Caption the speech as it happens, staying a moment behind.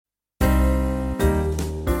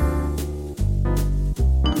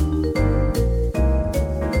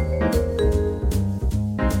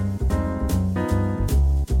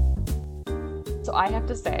I have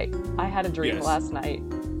to say, I had a dream last night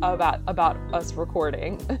about us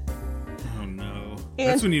recording. Oh no. And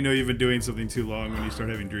that's when you know you've been doing something too long, when you start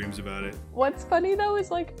having dreams about it. What's funny though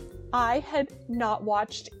is like, I had not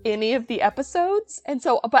watched any of the episodes, and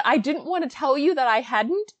so, but I didn't want to tell you that I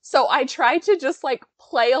hadn't, so I tried to just like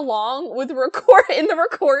play along with the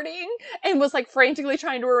recording, and was like frantically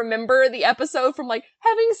trying to remember the episode from like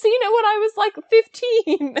having seen it when I was like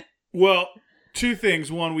 15. Well, two things.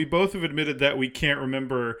 One, we both have admitted that we can't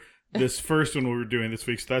remember this first one we were doing this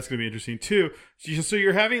week, so that's going to be interesting. Two, so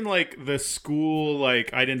you're having like the school,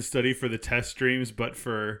 like I didn't study for the test dreams, but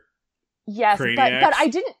for... Yes, Craniacs. but I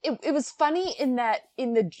didn't. It was funny in that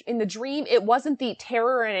in the dream, it wasn't the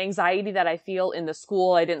terror and anxiety that I feel in the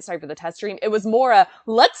school. I didn't start for the test dream. It was more a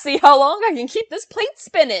let's see how long I can keep this plate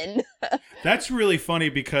spinning. That's really funny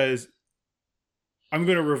because I'm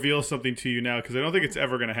going to reveal something to you now because I don't think it's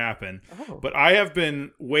ever going to happen. Oh. But I have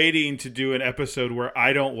been waiting to do an episode where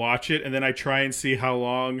I don't watch it and then I try and see how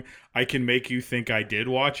long I can make you think I did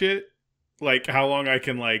watch it. Like how long I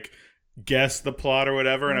can like guess the plot or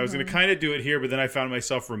whatever, and I was going to kind of do it here, but then I found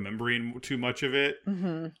myself remembering too much of it.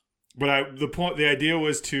 But the idea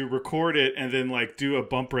was to record it and then like do a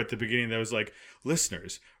bumper at the beginning that was like,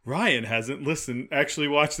 listeners, Ryan hasn't actually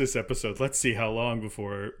watched this episode. Let's see how long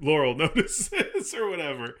before Laurel notices or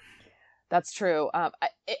whatever. That's true.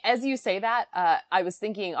 As you say that, I was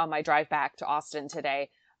thinking on my drive back to Austin today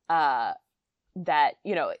that,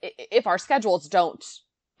 you know, if our schedules don't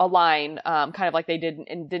align, kind of like they didn't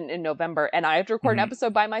in November, and I have to record an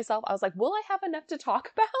episode by myself, I was like, will I have enough to talk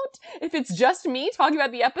about if it's just me talking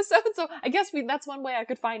about the episode? So I guess that's one way I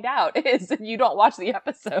could find out, is if you don't watch the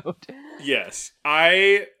episode. Yes.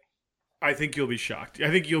 I think you'll be shocked. I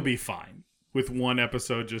think you'll be fine with one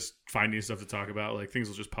episode just finding stuff to talk about. Like things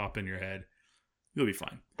will just pop in your head. You'll be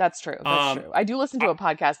fine. That's true. That's true. I do listen to a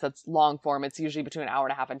podcast that's long form. It's usually between an hour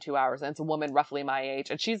and a half and 2 hours. And it's a woman roughly my age.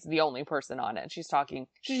 And she's the only person on it. She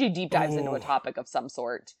usually deep dives into a topic of some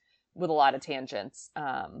sort with a lot of tangents.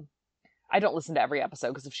 I don't listen to every episode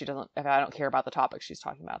because if I don't care about the topic she's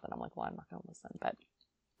talking about, then I'm like, well, I'm not going to listen. But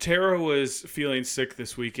Tara was feeling sick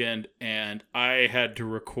this weekend, and I had to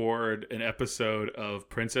record an episode of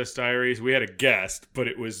Princess Diaries. We had a guest, but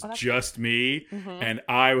it was just me, and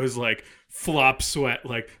I was like flop sweat,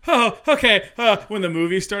 like, oh, okay, when the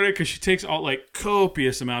movie started, because she takes all like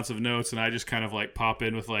copious amounts of notes, and I just kind of like pop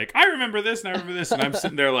in with like, I remember this, and I remember this, and I'm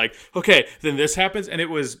sitting there like, okay, then this happens, and it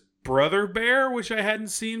was Brother Bear, which I hadn't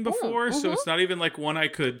seen before, so it's not even like one I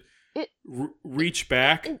could reach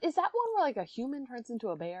back. Is that one where like a human turns into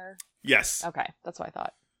a bear? Yes. Okay, that's what I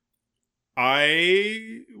thought.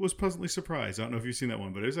 I was pleasantly surprised. I don't know if you've seen that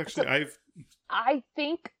one, but it was actually I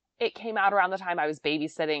think it came out around the time I was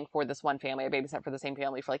babysitting for this one family. I babysat for the same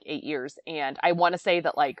family for like 8 years, and I want to say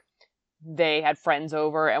that like they had friends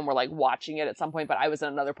over and were like watching it at some point, but I was in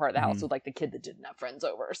another part of the house with like the kid that didn't have friends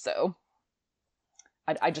over, so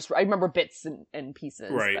I remember bits and pieces.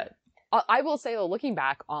 Right. But I will say though, looking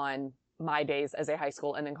back on my days as a high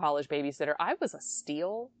school and then college babysitter, I was a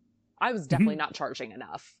steal. I was definitely not charging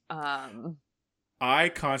enough.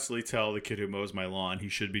 I constantly tell the kid who mows my lawn he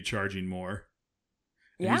should be charging more.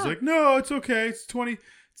 And yeah. He's like, no, it's okay. It's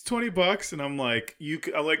 $20. And I'm like,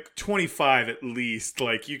 I'm like 25 at least.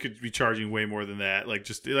 Like you could be charging way more than that. Like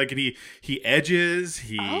just like, and he edges,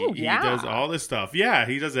 he does all this stuff. Yeah,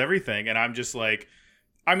 he does everything. And I'm just like,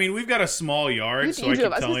 I mean, we've got a small yard, so I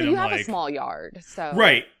keep telling him you like, have a small yard, so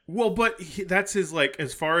right. Well, but that's his, like,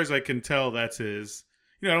 as far as I can tell, that's his.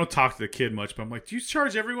 You know, I don't talk to the kid much, but I'm like, do you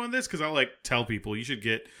charge everyone this? Because I'll like tell people you should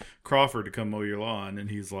get Crawford to come mow your lawn,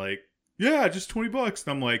 and he's like, yeah, just $20.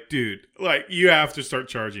 And I'm like, dude, like you have to start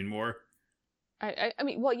charging more. I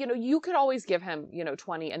mean, well, you know, you could always give him, you know,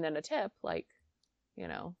 20 and then a tip, like, you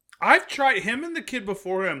know. I've tried him and the kid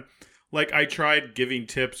before him. Like, I tried giving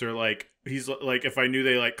tips, or like he's like, if I knew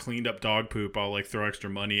they like cleaned up dog poop, I'll like throw extra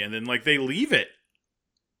money, and then like they leave it.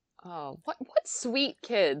 Oh, what sweet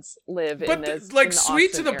kids live in this? But like Austin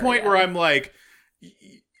sweet to the area. point where I'm like,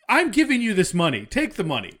 I'm giving you this money. Take the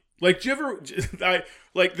money. Like, do you ever?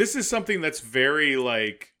 This is something that's very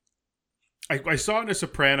like. I saw it in a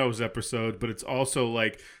Sopranos episode, but it's also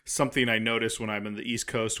like something I noticed when I'm in the East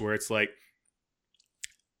Coast, where it's like.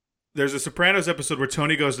 There's a Sopranos episode where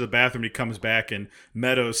Tony goes to the bathroom, he comes back, and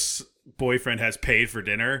Meadows' boyfriend has paid for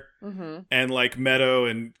dinner. And like Meadow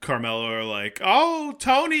and Carmelo are like, oh,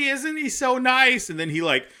 Tony, isn't he so nice? And then he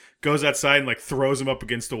like goes outside and like throws him up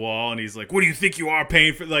against the wall, and he's like, what do you think you are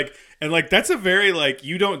paying for? Like, and like that's a very like,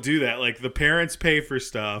 you don't do that. Like the parents pay for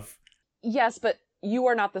stuff. Yes, but you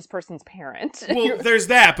are not this person's parent. Well, there's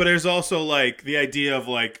that, but there's also like the idea of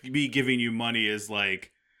like me giving you money is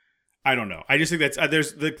like, I don't know. I just think that's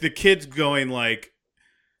there's the kids going like,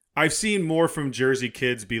 I've seen more from Jersey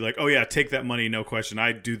kids be like, oh yeah, take that money, no question.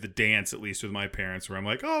 I do the dance at least with my parents where I'm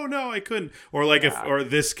like, oh no, I couldn't. Or like or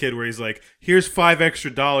this kid where he's like, here's $5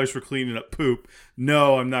 extra for cleaning up poop.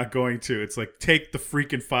 No, I'm not going to. It's like, take the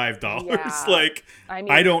freaking $5. Yeah. Like, I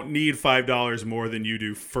mean, I don't need $5 more than you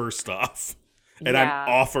do first off. And I'm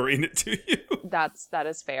offering it to you. That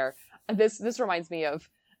is fair. This reminds me of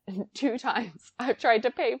 2 times I've tried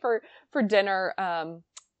to pay for dinner.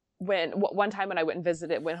 One time when I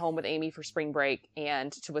went home with Amy for spring break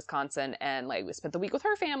and to Wisconsin, and like we spent the week with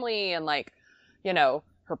her family, and like, you know,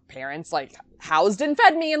 her parents like housed and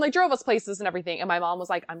fed me and like drove us places and everything. And my mom was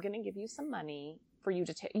like, I'm going to give you some money for you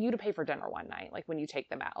to pay for dinner one night. Like when you take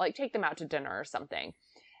them out to dinner or something.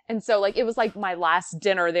 And so like, it was like my last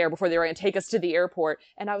dinner there before they were going to take us to the airport.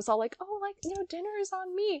 And I was all like, oh, like, you know, dinner is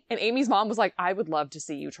on me. And Amy's mom was like, I would love to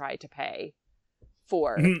see you try to pay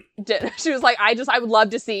for dinner. She was like, I would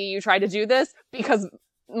love to see you try to do this because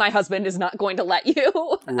my husband is not going to let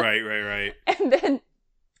you. Right. And then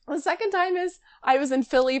the second time is I was in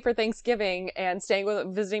Philly for Thanksgiving and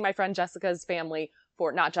visiting my friend Jessica's family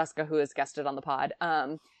not Jessica, who has guested on the pod,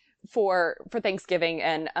 for Thanksgiving.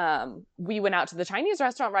 And we went out to the Chinese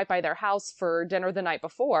restaurant right by their house for dinner the night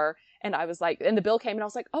before. And I was like, and the bill came and I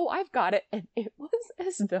was like, oh, I've got it. And it was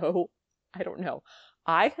as though, I don't know,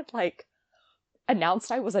 I had like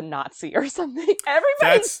announced I was a Nazi or something.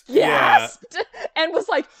 Everybody gasped and was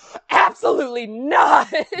like, absolutely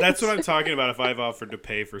not. That's what I'm talking about. If I've offered to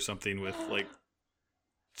pay for something with like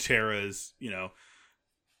Tara's, you know,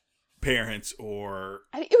 parents or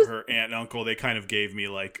her aunt and uncle, they kind of gave me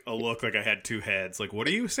like a look like I had 2 heads. Like, what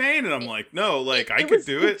are you saying? And I'm like, no, like I could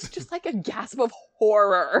do it. It's just like a gasp of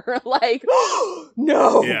horror. Like,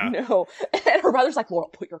 no. And her brother's like, Laurel,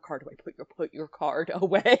 put your card away. Put your card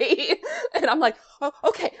away. And I'm like, oh,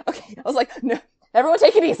 okay. I was like, no, everyone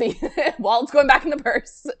take it easy. Wallet's going back in the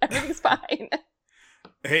purse. Everything's fine.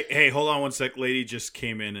 Hey, hold on one sec. Lady just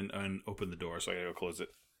came in and opened the door, so I gotta go close it.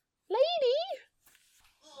 Lady?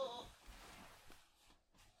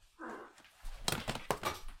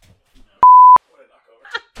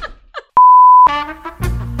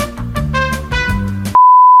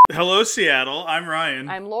 Hello, Seattle. I'm Ryan.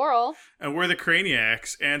 I'm Laurel. And we're the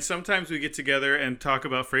Craniacs. And sometimes we get together and talk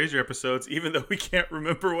about Frasier episodes, even though we can't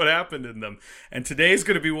remember what happened in them. And today's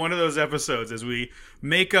going to be one of those episodes as we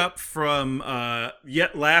make up from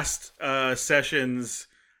last session's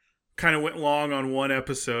kind of went long on one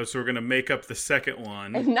episode, so we're going to make up the second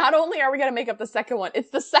one. And not only are we going to make up the second one, it's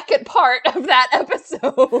the second part of that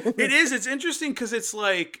episode. It is. It's interesting because it's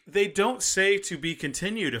like they don't say to be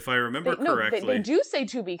continued, if I remember correctly. No, they do say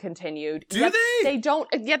to be continued. Do they? They don't.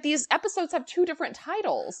 Yet these episodes have 2 different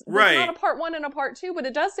titles. Right. There's not a part 1 and a part 2, but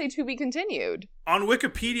it does say to be continued. On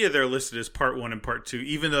Wikipedia, they're listed as part 1 and part 2,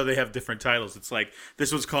 even though they have different titles. It's like,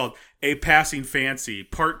 this one's called A Passing Fancy,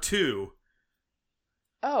 part 2.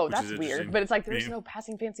 Oh, that's weird. But it's like, there's no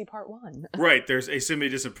Passing Fancy part 1. Right. There's a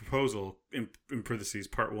semi-distant proposal in parentheses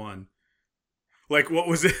part 1. Like, what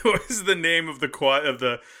was it? What was the name of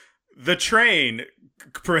the train,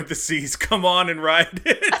 parentheses, come on and ride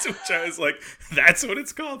it? Which I was like, that's what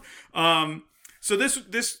it's called. So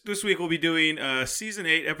this week we'll be doing season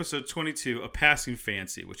 8, episode 22, A Passing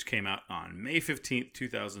Fancy, which came out on May 15th,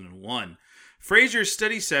 2001. Frasier's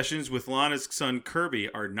study sessions with Lana's son Kirby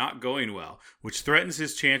are not going well, which threatens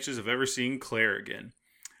his chances of ever seeing Claire again.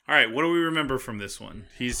 All right, what do we remember from this one?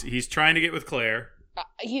 He's trying to get with Claire.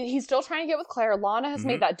 He's still trying to get with Claire. Lana has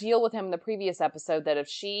made that deal with him in the previous episode that if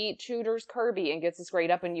she tutors Kirby and gets his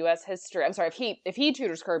grade up in U.S. history, I'm sorry, if he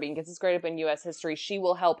tutors Kirby and gets his grade up in U.S. history, she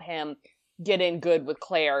will help him get in good with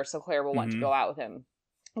Claire, so Claire will want to go out with him.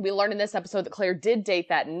 We learned in this episode that Claire did date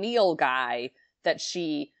that Neil guy that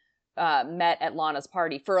she met at Lana's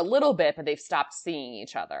party for a little bit, but they've stopped seeing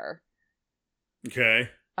each other. Okay.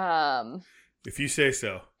 If you say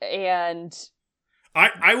so. And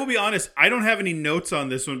I will be honest, I don't have any notes on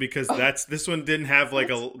this one because this one didn't have like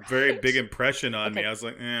a very big impression on me. I was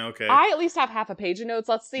like, okay. I at least have half a page of notes.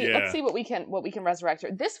 Let's see what we can resurrect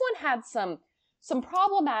here. This one had some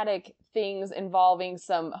problematic things involving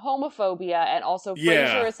some homophobia and also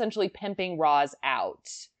Frasier essentially pimping Roz out.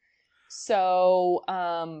 So,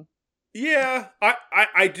 yeah,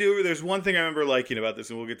 I do. There's one thing I remember liking about this,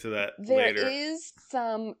 and we'll get to that later.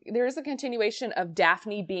 There is a continuation of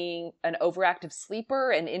Daphne being an overactive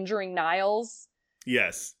sleeper and injuring Niles.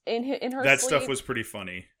 Yes. In her that sleep. Stuff was pretty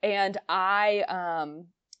funny. And I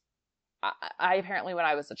apparently when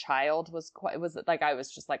I was a child was like I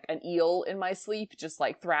was just like an eel in my sleep, just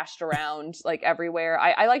like thrashed around like everywhere.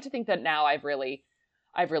 I like to think that now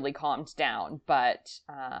I've really calmed down. But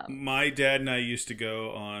my dad and I used to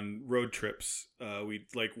go on road trips. We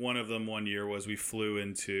like one of them one year was we flew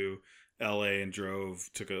into LA and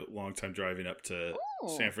took a long time driving up to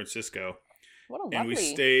San Francisco. What a lovely.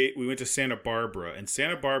 And we went to Santa Barbara, and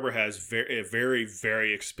Santa Barbara has very, very,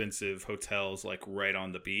 very expensive hotels like right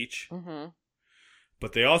on the beach. Mm-hmm.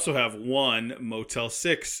 But they also have one Motel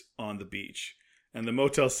 6 on the beach. And the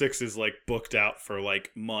Motel 6 is like booked out for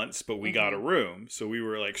like months, but we got a room. So we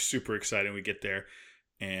were like super excited. We get there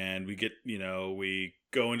and we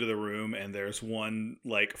go into the room and there's one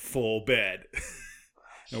like full bed.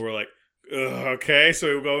 And we're like, okay.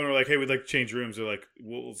 So we go and we're like, hey, we'd like to change rooms. They're like,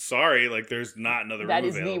 well, sorry, like there's not another room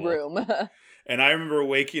available. That is the room. And I remember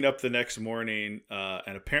waking up the next morning,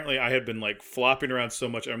 and apparently I had been like flopping around so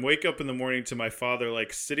much. I wake up in the morning to my father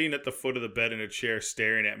like sitting at the foot of the bed in a chair,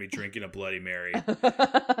 staring at me, drinking a Bloody Mary,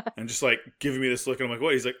 and just like giving me this look. And I'm like,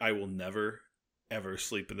 what? He's like, I will never, ever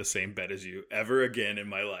sleep in the same bed as you ever again in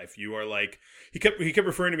my life. You are like, he kept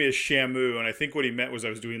referring to me as Shamu, and I think what he meant was I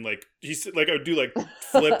was doing like I would do like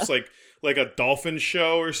flips like a dolphin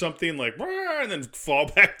show or something, like, and then fall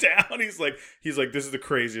back down. He's like, this is the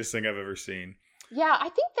craziest thing I've ever seen. Yeah, I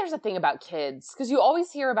think there's a thing about kids, because you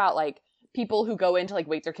always hear about, like, people who go in to, like,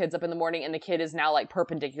 wake their kids up in the morning, and the kid is now, like,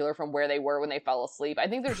 perpendicular from where they were when they fell asleep. I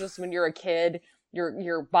think there's just, when you're a kid,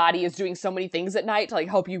 your body is doing so many things at night to, like,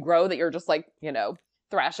 help you grow that you're just, like, you know,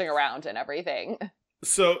 thrashing around and everything.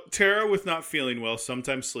 So Tara, with not feeling well,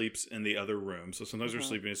 sometimes sleeps in the other room. So sometimes we're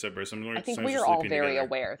sleeping in separate. Sometimes I think we are all very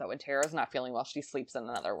aware that when Tara's not feeling well, she sleeps in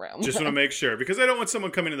another room. Just want to make sure, because I don't want someone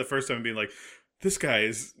coming in the first time and being like, this guy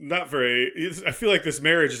is not very... I feel like this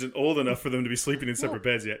marriage isn't old enough for them to be sleeping in separate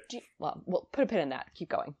beds yet. Well, we'll put a pin in that. Keep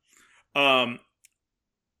going.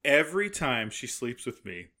 Every time she sleeps with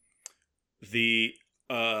me, the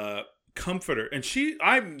comforter, and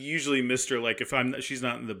I'm usually Mr. like, if she's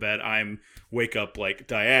not in the bed, I'm wake up like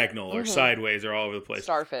diagonal or sideways or all over the place.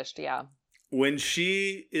 Starfished, yeah. When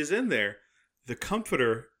she is in there, the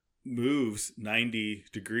comforter moves 90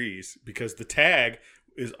 degrees because the tag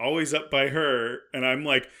is always up by her, and I'm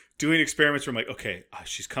like doing experiments where I'm like, okay,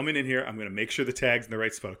 she's coming in here, I'm going to make sure the tag's in the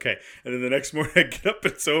right spot, okay. And then the next morning I get up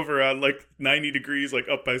and it's over on like 90 degrees, like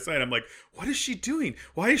up by side. I'm like, what is she doing?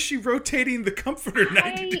 Why is she rotating the comforter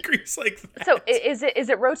 90 degrees like that? So is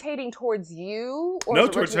it rotating towards you? Or no, is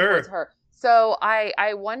it towards rotating her. So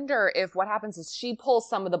I wonder if what happens is she pulls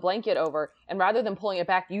some of the blanket over, and rather than pulling it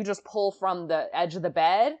back, you just pull from the edge of the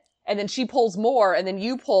bed, and then she pulls more, and then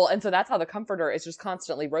you pull, and so that's how the comforter is just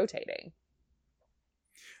constantly rotating.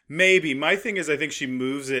 Maybe. My thing is I think she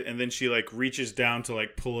moves it, and then she like reaches down to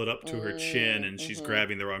like pull it up to her chin, and she's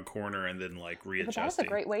grabbing the wrong corner and then like readjusting. But that's a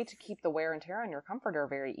great way to keep the wear and tear on your comforter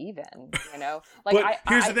very even, you know? Like, but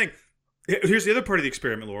here's the thing. Here's the other part of the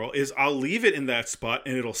experiment, Laurel, is I'll leave it in that spot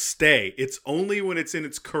and it'll stay. It's only when it's in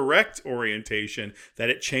its correct orientation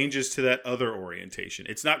that it changes to that other orientation.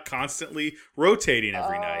 It's not constantly rotating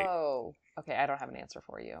every night. Oh, okay. I don't have an answer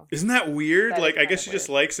for you. Isn't that weird? That like, I guess she just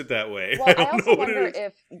likes it that way. Well, I also wonder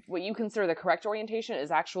if what you consider the correct orientation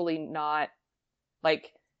is actually not,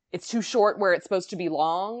 like, it's too short where it's supposed to be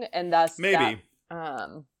long, and thus maybe.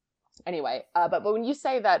 Anyway, but when you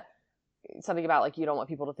say that, something about like you don't want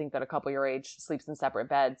people to think that a couple your age sleeps in separate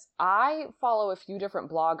beds. I follow a few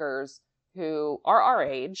different bloggers who are our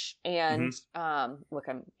age, and look,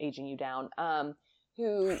 I'm aging you down.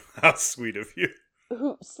 Who how sweet of you.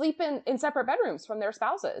 Who sleep in separate bedrooms from their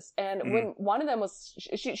spouses. And when one of them was,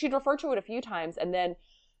 she'd referred to it a few times, and then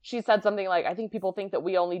she said something like, I think people think that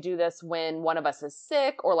we only do this when one of us is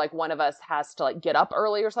sick, or like one of us has to like get up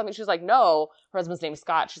early or something. She's like, no, her husband's name is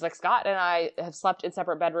Scott. She's like, Scott and I have slept in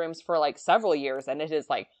separate bedrooms for like several years, and it is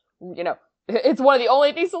like, you know, it's one of the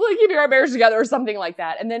only things to like keep our marriage together or something like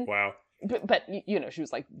that. And then, wow. But you know, she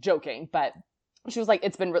was like joking, but she was like,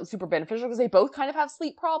 it's been super beneficial because they both kind of have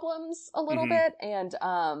sleep problems a little bit. And,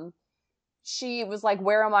 she was like,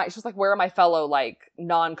 where am my fellow, like,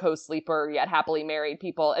 non-co-sleeper yet happily married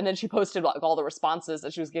people? And then she posted, like, all the responses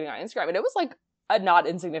that she was getting on Instagram. And it was, like, a not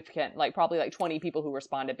insignificant, like, probably, like, 20 people who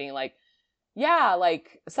responded being like, yeah,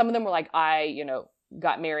 like, some of them were like, I, you know,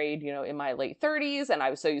 got married, you know, in my late 30s, and I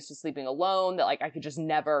was so used to sleeping alone that, like, I could just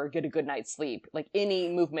never get a good night's sleep. Like, any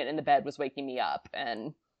movement in the bed was waking me up.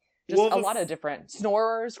 And just a lot of different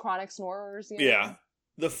snorers, chronic snorers, you know? Yeah.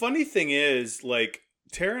 The funny thing is, like,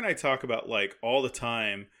 Tara and I talk about, like, all the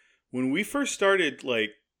time, when we first started, like,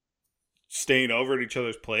 staying over at each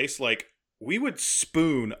other's place, like, we would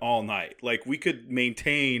spoon all night. Like, we could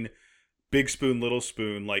maintain big spoon, little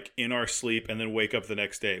spoon, like, in our sleep and then wake up the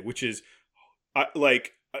next day, which is,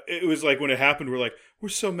 like, it was like when it happened, we're like, we're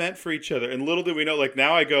so meant for each other. And little did we know, like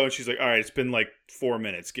now I go and she's like, all right, it's been like 4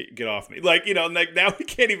 minutes. Get off me. Like, you know, like now we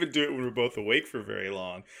can't even do it when we're both awake for very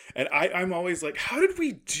long. And I'm always like, how did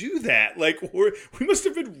we do that? Like we must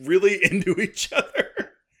have been really into each other.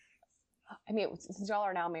 I mean, since y'all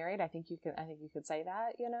are now married, I think you could say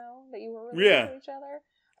that, you know, that you were really into each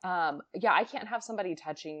other. Yeah, I can't have somebody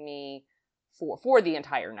touching me for the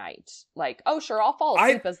entire night. Like, oh, sure, I'll fall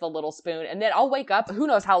asleep as the little spoon, and then I'll wake up, who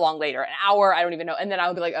knows how long later, an hour, I don't even know, and then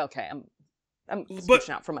I'll be like, okay, I'm scooching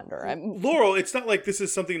out from under. Laurel, it's not like this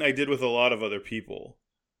is something I did with a lot of other people.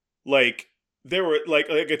 Like, there were, like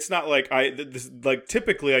it's not like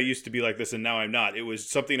typically I used to be like this, and now I'm not. It was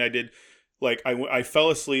something I did, like, I fell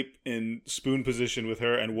asleep in spoon position with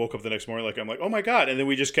her, and woke up the next morning, like, I'm like, oh my God, and then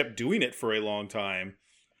we just kept doing it for a long time.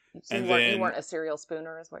 So you weren't a serial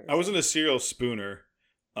spooner, is what you're saying? I wasn't a serial spooner.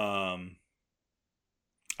 I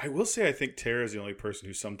will say I think Tara's the only person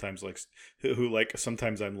who sometimes likes, who like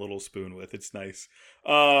sometimes I'm little spoon with. It's nice.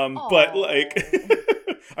 But like,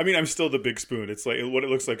 I mean, I'm still the big spoon. It's like, what it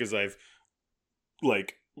looks like is I've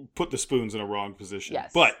like put the spoons in a wrong position.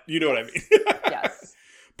 Yes. But you know what I mean? Yes.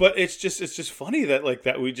 But it's just funny that like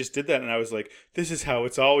that we just did that, and I was like, this is how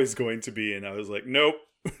it's always going to be, and I was like, nope,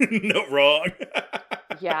 no, wrong.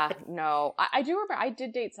 Yeah, no. I do remember I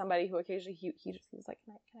did date somebody who occasionally he was like,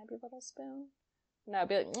 can I be a little spoon? And I'd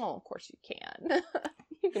be like, oh, of course you can.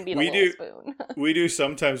 You can be a little spoon. We do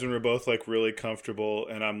sometimes when we're both like really comfortable,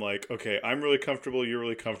 and I'm like, okay, I'm really comfortable, you're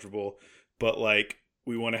really comfortable, but like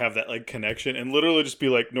we want to have that like connection, and literally just be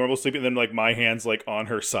like normal sleeping, and then like my hand's like on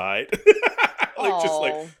her side. Like just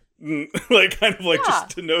like kind of like just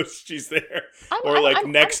to know she's there,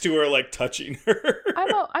 I'm next to her, like touching her.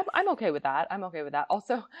 I'm okay with that. I'm okay with that.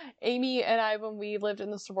 Also, Amy and I, when we lived in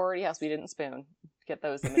the sorority house, we didn't spoon. Get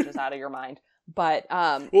those images out of your mind. But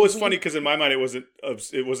well, it's funny because in my mind it wasn't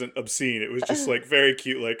obscene. It was just like very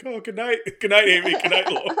cute. Like, oh, good night, Amy, good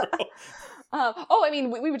night, Laurel. I mean,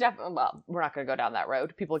 we would definitely. Well, we're not going to go down that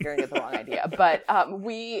road. People are going to get the wrong idea. But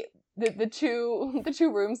the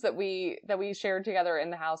two rooms that we shared together in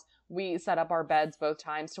the house, we set up our beds both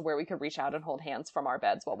times to where we could reach out and hold hands from our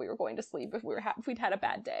beds while we were going to sleep if we'd had a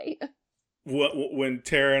bad day. When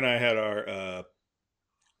Tara and I had our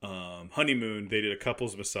honeymoon, they did a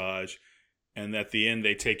couples massage, and at the end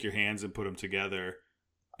they take your hands and put them together.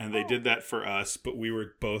 And they did that for us, but we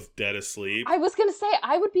were both dead asleep. I was going to say,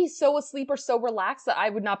 I would be so asleep or so relaxed that I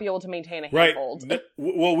would not be able to maintain a handhold. Right.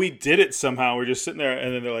 Well, we did it somehow. We're just sitting there,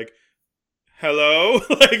 and then they're like, hello?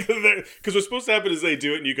 Like, because what's supposed to happen is they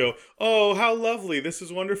do it, and you go, oh, how lovely. This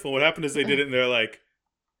is wonderful. What happened is they did it, and they're like,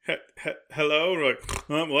 hello? And we're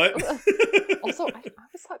like, what? Also, I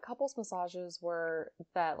always thought couples massages were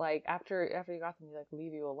that, like, after you got them, they, like,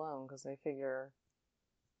 leave you alone because they figure...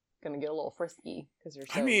 gonna get a little frisky because you're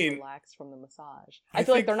so relaxed from the massage. I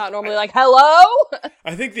feel like they're not normally like, hello?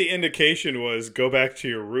 I think the indication was go back to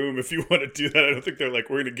your room if you want to do that. I don't think they're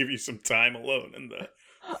like, we're gonna give you some time alone in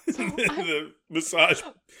the massage.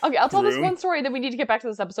 Okay, I'll tell this one story, then we need to get back to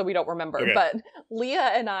this episode we don't remember. Okay. But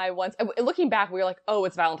Leah and I once, looking back, we were like, oh,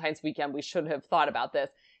 it's Valentine's weekend. We should have thought about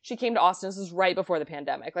this. She came to Austin. This was right before the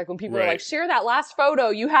pandemic. Like when people were like, share that last photo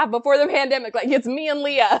you have before the pandemic. Like it's me and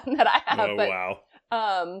Leah that I have. Oh,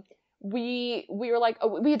 wow. We were like,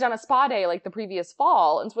 we had done a spa day like the previous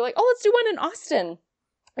fall. And so we're like, oh, let's do one in Austin.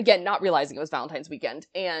 Again, not realizing it was Valentine's weekend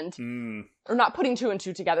and, or not putting two and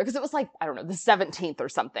two together. Cause it was like, I don't know, the 17th or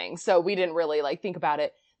something. So we didn't really like think about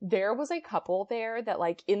it. There was a couple there that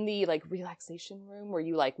like in the like relaxation room where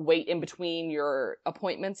you like wait in between your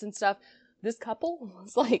appointments and stuff. This couple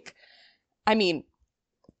was like, I mean,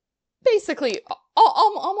 basically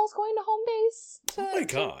almost going to home base. Oh my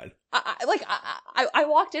God. I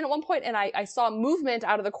walked in at one point and I saw movement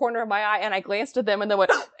out of the corner of my eye and I glanced at them and then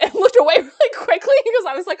went and looked away really quickly because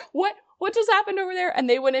I was like, what just happened over there? And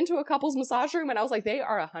they went into a couple's massage room and I was like, they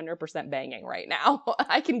are 100% banging right now.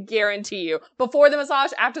 I can guarantee you. Before the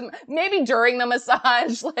massage, after the, maybe during the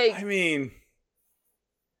massage. Like, I mean,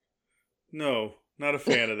 no, not a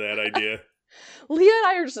fan of that idea. Leah and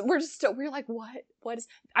I we're like, what is,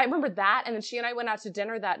 I remember that. And then she and I went out to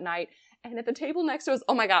dinner that night. And at the table next to us,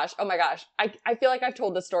 oh my gosh. I feel like I've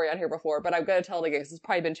told this story on here before, but I'm going to tell it again because it's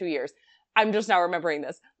probably been 2 years. I'm just now remembering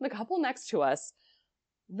this. The couple next to us,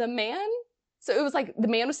 the man, so it was like the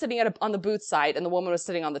man was sitting on the booth side and the woman was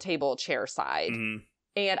sitting on the table chair side. Mm-hmm.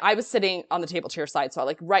 And I was sitting on the table chair side, so I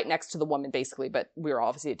like right next to the woman basically, but we were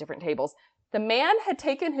obviously at different tables. The man had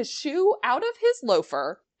taken his shoe out of his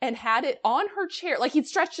loafer and had it on her chair. Like he'd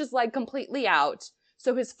stretched his leg completely out.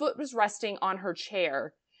 So his foot was resting on her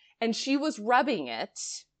chair and she was rubbing it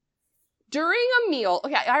during a meal.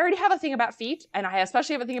 Okay, I already have a thing about feet, and I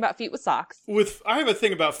especially have a thing about feet with socks. I have a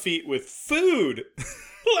thing about feet with food.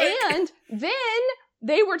 And then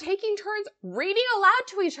they were taking turns reading aloud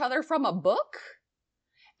to each other from a book.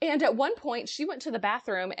 And at one point, she went to the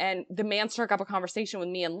bathroom, and the man struck up a conversation with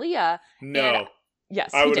me and Leah. No.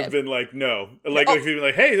 Yes, I would have been like, no. Like, if he'd been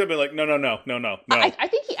like, hey, I'd be like, no. I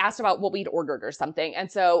think he asked about what we'd ordered or something. And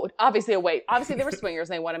so, obviously they were swingers,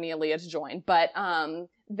 and they wanted me and Leah to join. But I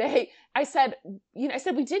said,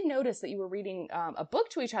 we did notice that you were reading a book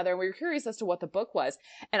to each other, and we were curious as to what the book was.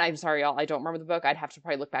 And I'm sorry, y'all, I don't remember the book. I'd have to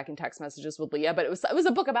probably look back in text messages with Leah. But it was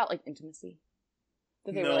a book about, like, intimacy.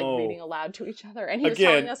 That they were, like, reading aloud to each other. And he was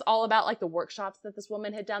telling us all about, like, the workshops that this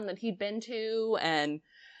woman had done that he'd been to, and...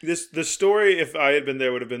 The story, if I had been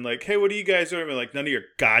there, would have been like, hey, what are you guys doing? I'd be like, none of your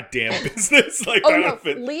goddamn business. Like,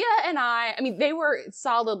 Leah and I mean, they were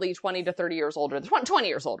solidly 20 to 30 years older. 20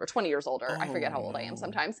 years older. Oh, I forget how old I am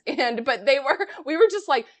sometimes. But we were just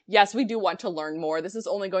like, yes, we do want to learn more. This is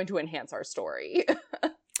only going to enhance our story.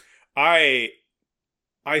 I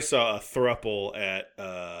saw a throuple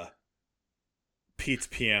at Pete's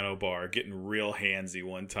Piano Bar getting real handsy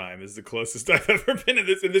one time is the closest I've ever been to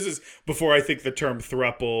this. And this is before I think the term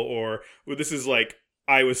throuple this is like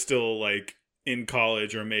I was still like in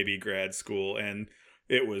college or maybe grad school, and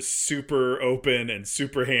it was super open and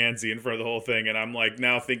super handsy in front of the whole thing. And I'm like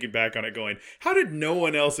now thinking back on it going, how did no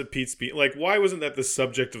one else at Pete's like, why wasn't that the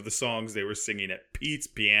subject of the songs they were singing at Pete's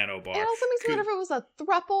Piano Bar? It also makes me wonder if it was a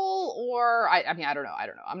throuple or I mean, I don't know.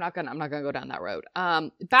 I'm not gonna go down that road.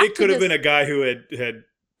 It could have been a guy who had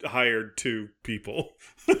hired two people.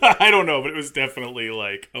 I don't know, but it was definitely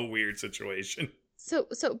like a weird situation. So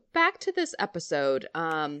back to this episode.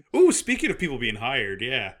 Ooh, speaking of people being hired,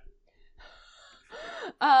 yeah.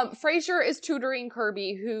 Frasier is tutoring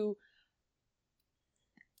Kirby, who,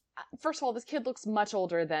 first of all, this kid looks much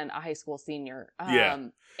older than a high school senior.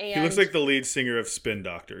 And he looks like the lead singer of Spin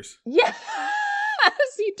Doctors. Yes,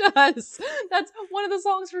 he does. That's one of the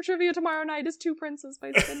songs for trivia tomorrow night is Two Princes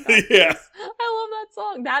by Spin Doctors. Yeah. I love that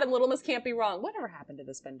song. That and Little Miss Can't Be Wrong. Whatever happened to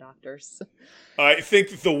the Spin Doctors? I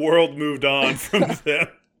think the world moved on from them.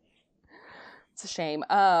 It's a shame.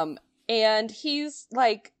 And he's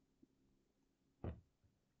like,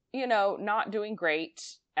 not doing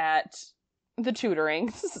great at the tutoring.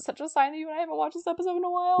 This is such a sign that you and I haven't watched this episode in a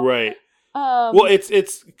while. Right. Well,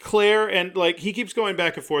 it's Claire, and like he keeps going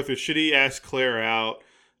back and forth with should he ask Claire out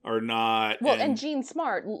or not. Well, and Jean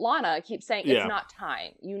Smart, Lana keeps saying it's not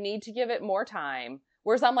time. You need to give it more time.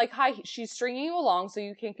 Whereas I'm like, hi, she's stringing you along so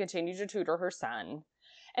you can continue to tutor her son.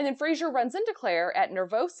 And then Frasier runs into Claire at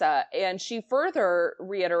Nervosa, and she further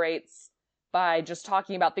reiterates by just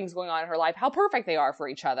talking about things going on in her life, how perfect they are for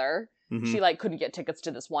each other. Mm-hmm. She, like, couldn't get tickets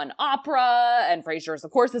to this one opera, and Frasier is,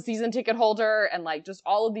 of course, the season ticket holder, and, like, just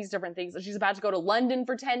all of these different things. And she's about to go to London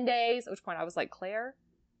for 10 days, at which point I was like, Claire?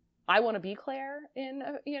 I want to be Claire in,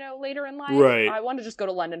 later in life. Right. I want to just go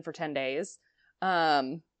to London for 10 days.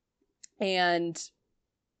 And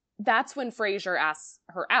that's when Frasier asks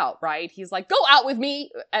her out, right? He's like, go out with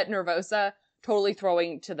me at Nervosa. Totally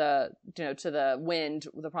throwing to the wind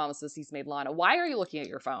the promises he's made Lana. Why are you looking at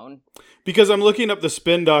your phone? Because I'm looking up the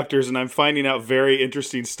Spin Doctors and I'm finding out very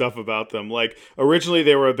interesting stuff about them. Like, originally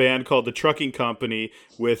they were a band called The Trucking Company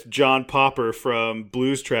with John Popper from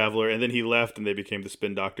Blues Traveler, and then he left and they became the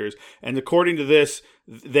Spin Doctors. And according to this,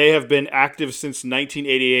 they have been active since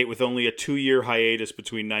 1988 with only a 2-year hiatus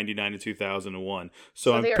between 99 and 2001.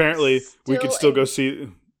 So apparently we could still go see...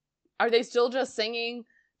 Are they still just singing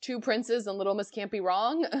Two Princes and Little Miss Can't Be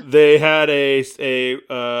Wrong? They had a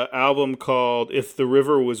album called If the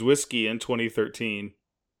River Was Whiskey in 2013.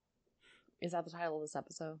 Is that the title of this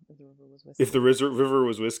episode? If the River Was Whiskey? If the River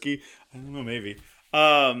Was Whiskey? I don't know, maybe.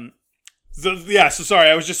 So sorry,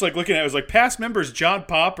 I was just like looking at it. I was like, past members John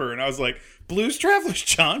Popper, and I was like, Blues Traveler's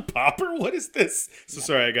John Popper? What is this? So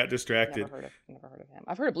sorry, I got distracted. Never heard of him.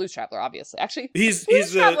 I've heard of Blues Traveler, obviously. Actually, Blues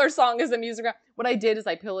Traveler's song is a music. What I did is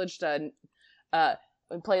I pillaged a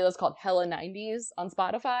playlist called Hella 90s on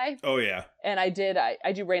Spotify. Oh yeah. And I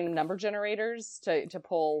do random number generators to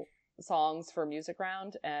pull songs for Music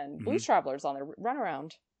Round, and Blues Traveler's on there. Run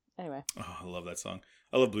around. Anyway. Oh, I love that song.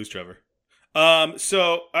 I love Blues Traveler.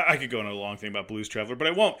 So I could go on a long thing about Blues Traveler, but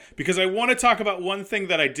I won't, because I want to talk about one thing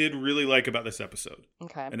that I did really like about this episode.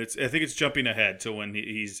 Okay. And I think it's jumping ahead to when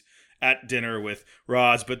he's at dinner with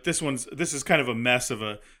Roz, but this is kind of a mess of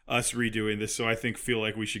us redoing this, so I feel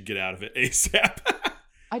like we should get out of it ASAP.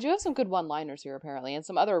 I do have some good one-liners here, apparently, and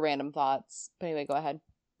some other random thoughts. But anyway, go ahead.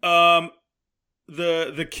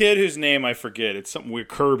 The kid whose name I forget, it's something weird.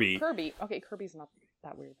 Kirby. Okay, Kirby's not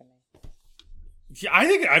that weird of a name. Yeah, I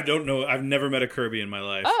think I don't know. I've never met a Kirby in my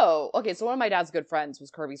life. Oh, okay. So one of my dad's good friends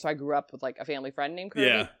was Kirby, so I grew up with like a family friend named Kirby.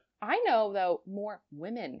 Yeah. I know though more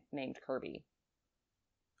women named Kirby.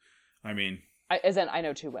 I mean, as in I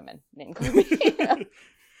know 2 women named Kirby.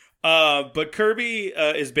 But Kirby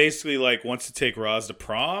is basically like wants to take Roz to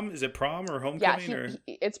prom. Is it prom or homecoming?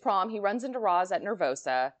 Yeah, it's prom. He runs into Roz at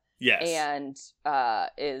Nervosa. Yes. And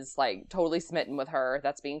is like totally smitten with her.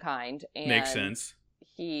 That's being kind. And makes sense.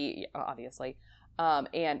 He obviously.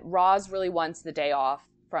 And Roz really wants the day off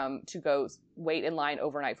to go wait in line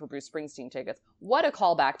overnight for Bruce Springsteen tickets. What a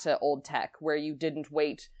callback to old tech where you didn't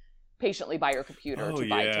wait patiently by your computer to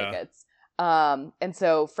buy tickets. And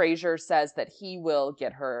so Frasier says that he will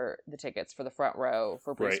get her the tickets for the front row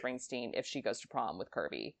for Bruce Springsteen if she goes to prom with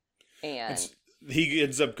Kirby. And he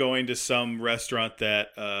ends up going to some restaurant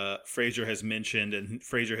that Frasier has mentioned, and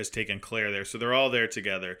Frasier has taken Claire there. So they're all there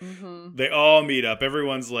together. Mm-hmm. They all meet up.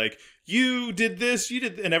 Everyone's like, you did this, you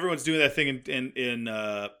did, and everyone's doing that thing in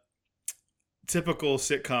typical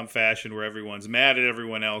sitcom fashion where everyone's mad at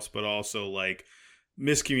everyone else, but also like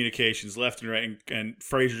miscommunications left and right. And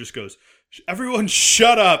Frasier just goes, everyone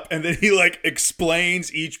shut up, and then he like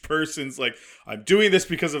explains each person's like, I'm doing this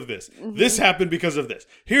because of this. Mm-hmm. This happened because of this.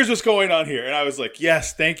 Here's what's going on here. And I was like,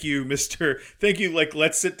 yes, thank you, Mr. Thank you. Like,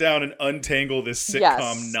 let's sit down and untangle this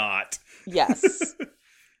sitcom knot. Yes. Yes.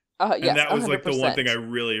 And that was 100%. Like the one thing I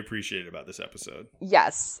really appreciated about this episode.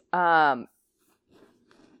 Yes. I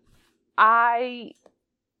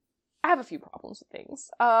have a few problems with things.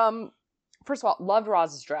 First of all, loved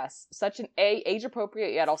Roz's dress. Such an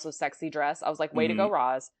age-appropriate yet also sexy dress. I was like, way to go,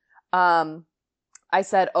 Roz. I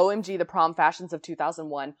said, OMG, the prom fashions of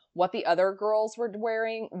 2001. What the other girls were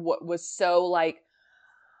wearing was so, like,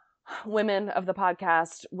 women of the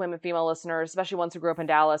podcast, female listeners, especially ones who grew up in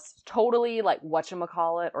Dallas, totally, like,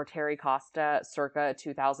 whatchamacallit or Terry Costa circa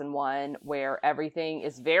 2001, where everything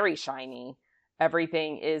is very shiny.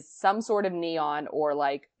 Everything is some sort of neon or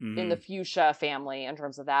like in the fuchsia family in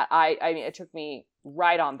terms of that. I mean, it took me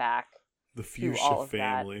right on back. The fuchsia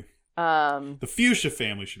family. The fuchsia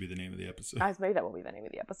family should be the name of the episode. Maybe that will be the name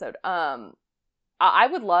of the episode. I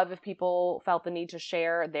would love if people felt the need to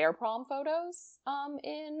share their prom photos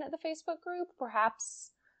in the Facebook group. Perhaps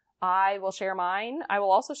I will share mine. I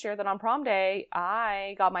will also share that on prom day,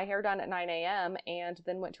 I got my hair done at 9 a.m. and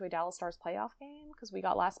then went to a Dallas Stars playoff game because we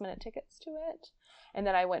got last minute tickets to it. And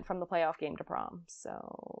then I went from the playoff game to prom.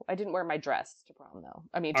 So I didn't wear my dress to prom, though.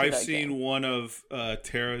 I mean, I've seen one of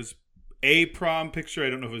Tara's prom picture.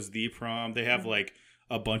 I don't know if it was the prom. They have like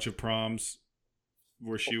a bunch of proms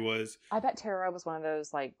where she was. I bet Tara was one of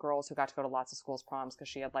those like girls who got to go to lots of schools' proms because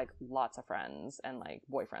she had like lots of friends and like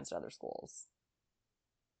boyfriends at other schools.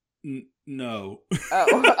 No.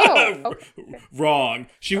 Oh. Okay. Wrong.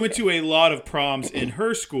 She went to a lot of proms in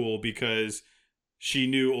her school because she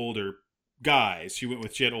knew older guys.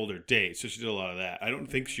 She had older dates, so she did a lot of that. I don't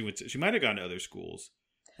think she might have gone to other schools.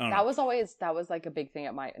 That was like a big thing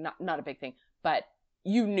at my, not a big thing, but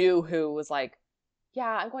you knew who was like,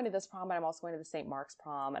 yeah, I'm going to this prom, and I'm also going to the St. Mark's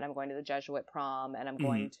prom, and I'm going to the Jesuit prom, and I'm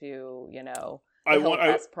going to,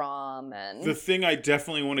 Hillcrest prom. And the thing I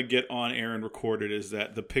definitely want to get on air and recorded is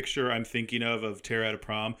that the picture I'm thinking of Tara at a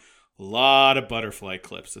prom, a lot of butterfly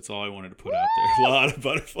clips. That's all I wanted to put out there. A lot of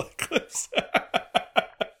butterfly clips.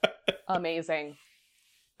 Amazing.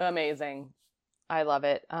 I love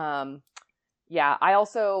it. Yeah,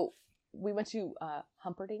 we went to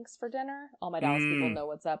Humperdinck's for dinner. All my Dallas people know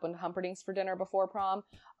what's up. When Humperdinck's for dinner before prom,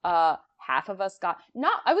 half of us got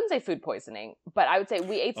I wouldn't say food poisoning, but I would say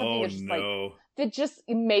we ate something that just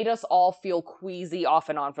made us all feel queasy off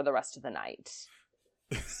and on for the rest of the night.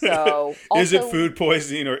 So also, is it food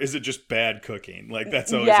poisoning or is it just bad cooking? Like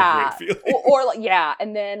that's always a great feeling. or like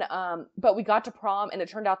and then but we got to prom and it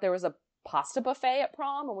turned out there was a pasta buffet at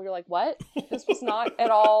prom and we were like, what? This was not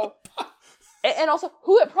at all. And also,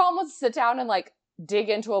 who at prom wants to sit down and like dig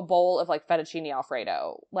into a bowl of like fettuccine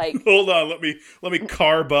Alfredo? Like, hold on, let me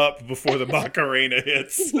carb up before the Macarena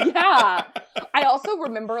hits. Yeah, I also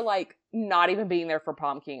remember like not even being there for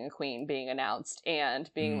prom king and queen being announced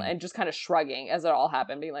and being and just kind of shrugging as it all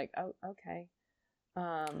happened, being like, oh, okay,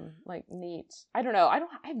 like neat. I don't know. I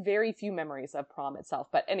have very few memories of prom itself,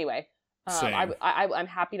 but anyway, I'm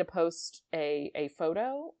happy to post a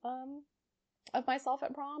photo of myself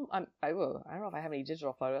at prom. I don't know if I have any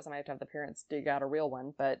digital photos. I might have to have the parents dig out a real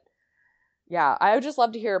one, but yeah, I would just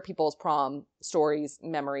love to hear people's prom stories,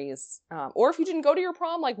 memories, or if you didn't go to your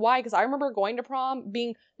prom, like why? Because I remember going to prom,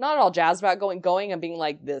 being not at all jazzed about going and being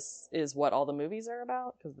like, this is what all the movies are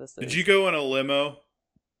about. Because Did you go in a limo?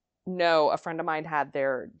 No, a friend of mine had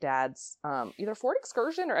their dad's either Ford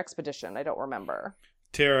Excursion or Expedition. I don't remember.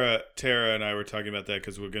 Tara and I were talking about that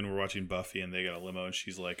because we're watching Buffy and they got a limo and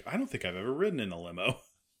she's like, I don't think I've ever ridden in a limo.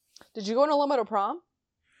 Did you go in a limo to prom?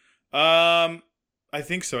 I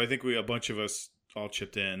think so. I think a bunch of us all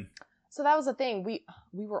chipped in. So that was the thing. We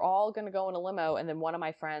were all going to go in a limo, and then one of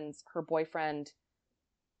my friends, her boyfriend,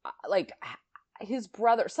 like his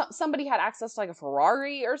brother, somebody had access to like a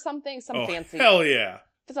Ferrari or something, fancy. Hell yeah.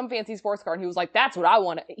 Some fancy sports car, and he was like, that's what I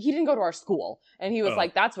want to. He didn't go to our school, and he was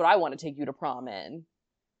like, that's what I want to take you to prom in.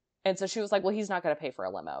 And so she was like, well, he's not going to pay for a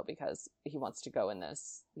limo because he wants to go in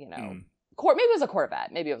this, maybe it was a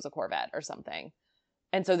Corvette. Maybe it was a Corvette or something.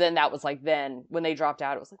 And so then that was like, then when they dropped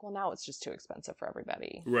out, it was like, well, now it's just too expensive for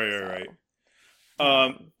everybody. Right.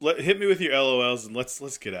 Hit me with your LOLs and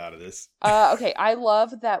let's get out of this. Okay. I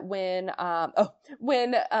love that when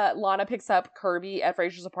Lana picks up Kirby at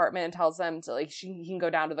Frasier's apartment and tells them to he can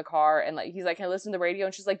go down to the car and he's like, can I listen to the radio?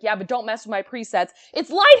 And she's like, yeah, but don't mess with my presets.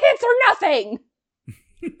 It's light hits or nothing.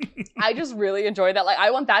 I just really enjoy that. Like,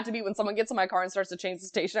 I want that to be when someone gets in my car and starts to change the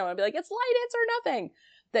station. I want to be like, it's light hits or nothing.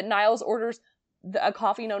 That Niles orders a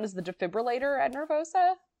coffee known as the defibrillator at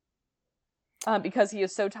Nervosa. Because he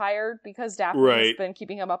is so tired because Daphne has been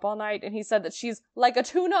keeping him up all night. And he said that she's like a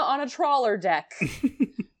tuna on a trawler deck.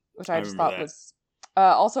 Which I just thought was...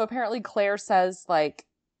 also, apparently Claire says,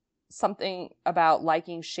 something about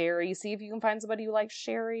liking Sherry. See if you can find somebody who likes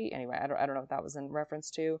Sherry. Anyway, I don't know what that was in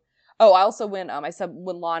reference to. Oh, I also, when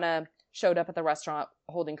Lana showed up at the restaurant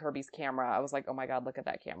holding Kirby's camera, I was like, oh my god, look at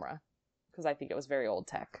that camera. Because I think it was very old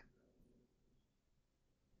tech.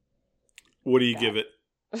 What do you give it?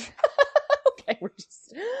 Okay, we're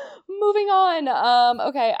just moving on.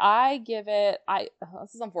 Okay, I give it...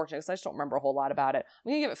 this is unfortunate because I just don't remember a whole lot about it.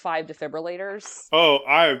 I'm going to give it 5 defibrillators. Oh,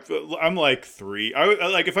 I'm like 3.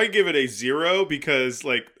 If I give it a 0 because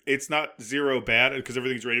it's not 0 bad because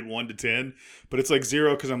everything's rated 1 to 10, but it's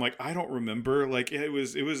 0 because I'm like, I don't remember. It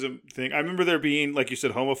was a thing. I remember there being, like you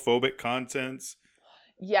said, homophobic contents.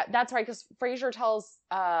 Yeah, that's right, because Frasier tells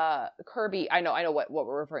Kirby, I know what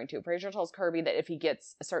we're referring to. Frasier tells Kirby that if he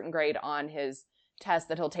gets a certain grade on his test,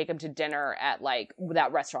 that he'll take him to dinner at,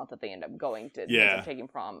 that restaurant that they end up going to. Yeah. He ends up taking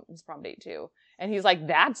his prom date to. And he's like,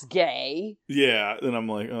 that's gay. Yeah, and I'm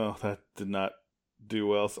like, oh, that did not do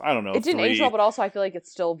well. So, I don't know. It didn't age well, but also I feel like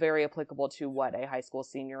it's still very applicable to what a high school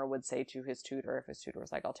senior would say to his tutor if his tutor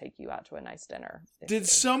was like, I'll take you out to a nice dinner. Did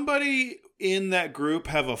somebody in that group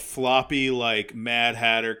have a floppy Mad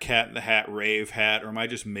Hatter, Cat in the Hat rave hat, or am I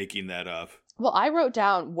just making that up? Well, I wrote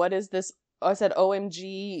down, what is this? I said,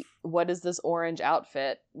 OMG, what is this orange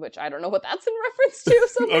outfit? Which I don't know what that's in reference to.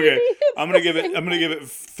 So okay, I'm gonna give it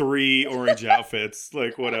 3 orange outfits,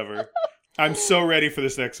 whatever. I'm so ready for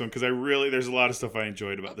this next one because there's a lot of stuff I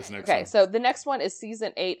enjoyed about this next one. Okay, so the next one is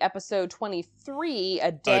season 8, episode 23,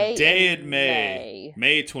 A Day in May.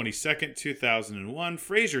 May 22nd, 2001.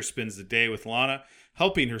 Frasier spends the day with Lana,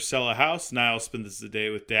 helping her sell a house. Niles spends the day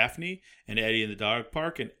with Daphne and Eddie in the dog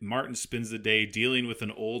park, and Martin spends the day dealing with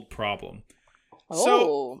an old problem. Oh.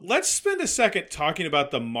 So let's spend a second talking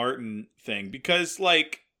about the Martin thing because,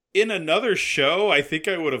 in another show, I think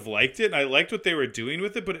I would have liked it, and I liked what they were doing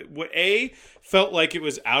with it, but A, felt like it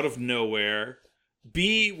was out of nowhere.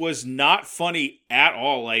 B, was not funny at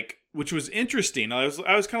all, which was interesting. I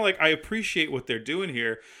was kind of I appreciate what they're doing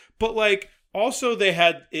here, but also they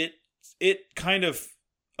had it kind of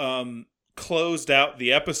closed out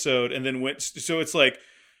the episode and then went, so it's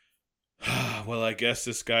well, I guess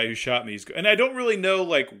this guy who shot me is good. And I don't really know,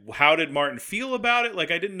 how did Martin feel about it?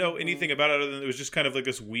 I didn't know anything about it other than it was just kind of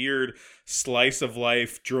this weird slice of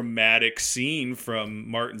life, dramatic scene from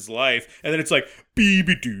Martin's life. And then it's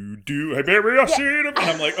Beebe-doo-doo, hey baby, I seen him. And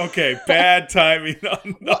I'm like, okay, bad timing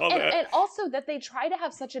on all that. And also that they try to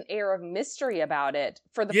have such an air of mystery about it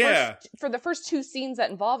for the first 2 scenes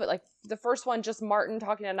that involve it. The first one, just Martin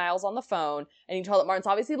talking to Niles on the phone, and you tell that Martin's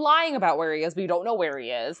obviously lying about where he is, but you don't know where he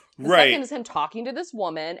is. The second is him talking to this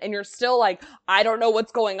woman, and you're still I don't know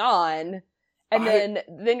what's going on. And then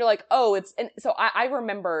you're like, oh, it's... And so I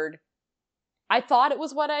remembered... I thought it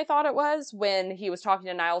was what I thought it was when he was talking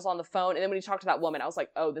to Niles on the phone. And then when he talked to that woman, I was like,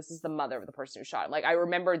 oh, this is the mother of the person who shot him. I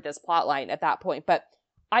remembered this plot line at that point. But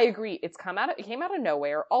I agree. It came out of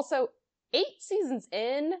nowhere. Also, 8 seasons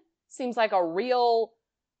in seems like a real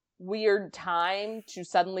weird time to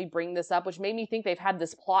suddenly bring this up, which made me think they've had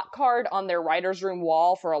this plot card on their writer's room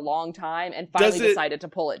wall for a long time and finally decided to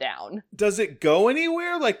pull it down. Does it go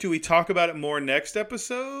anywhere? Do we talk about it more next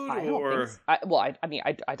episode? I don't think so. I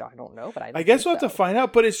don't know, but I guess we'll have to find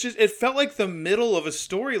out. But it's just, it felt like the middle of a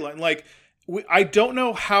storyline. I don't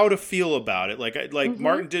know how to feel about it. Mm-hmm.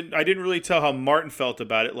 Martin I didn't really tell how Martin felt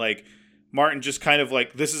about it. Martin just kind of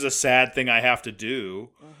this is a sad thing I have to do.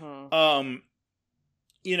 Mm-hmm.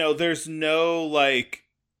 there's no like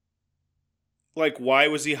why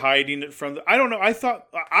was he hiding it from I don't know. I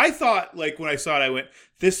thought like when I saw it, I went,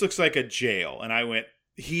 this looks like a jail, and I went,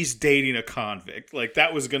 he's dating a convict. Like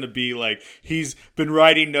that was going to be like he's been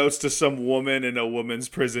writing notes to some woman in a woman's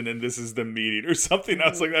prison and this is the meeting or something. I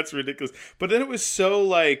was like, that's ridiculous. But then it was so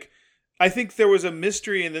like, I think there was a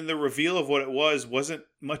mystery, and then the reveal of what it wasn't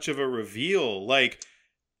much of a reveal. Like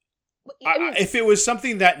if it was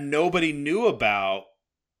something that nobody knew about,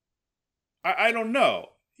 I don't know.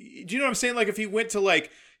 Do you know what I'm saying? Like if he went to like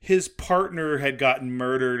his partner had gotten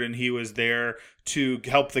murdered and he was there to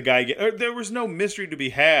help the guy get, there was no mystery to be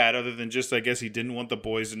had other than just, I guess he didn't want the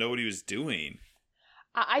boys to know what he was doing.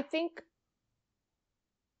 I think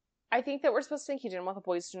that we're supposed to think he didn't want the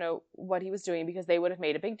boys to know what he was doing because they would have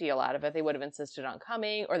made a big deal out of it. They would have insisted on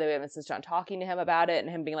coming, or they would have insisted on talking to him about it, and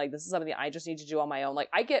him being like, this is something I just need to do on my own. Like,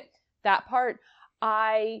 I get that part.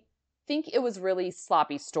 I think it was really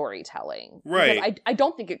sloppy storytelling. Right. I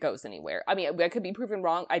don't think it goes anywhere. I mean, I could be proven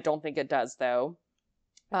wrong. I don't think it does, though.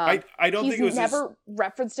 I don't think it was... He's never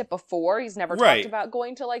referenced it before. He's never talked about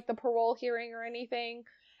going to, like, the parole hearing or anything.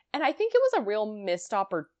 And I think it was a real missed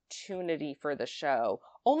opportunity for the show.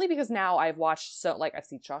 Only because now I've watched I've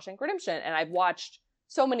seen Shawshank Redemption, and I've watched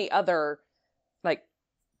so many other, like,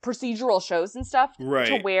 procedural shows and stuff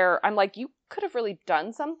to where I'm like, you could have really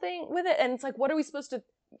done something with it. And it's like, what are we supposed to...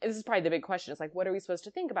 This is probably the big question. It's like, what are we supposed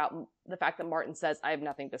to think about the fact that Martin says, I have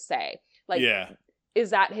nothing to say? Like,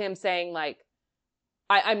 is that him saying, like,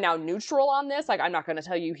 I'm now neutral on this? Like, I'm not going to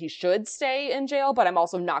tell you he should stay in jail, but I'm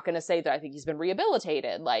also not going to say that I think he's been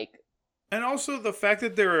rehabilitated. Like, and also the fact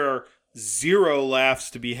that there are zero laughs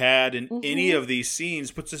to be had in any of these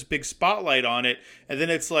scenes puts this big spotlight on it. And then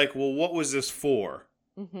it's like, well, what was this for?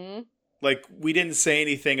 Mm-hmm. Like, we didn't say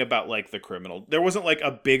anything about, like, the criminal. There wasn't, like,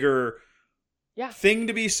 a bigger... thing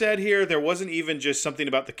to be said here. There wasn't even just something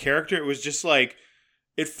about the character. It was just like,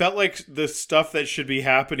 it felt like the stuff that should be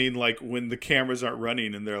happening like when the cameras aren't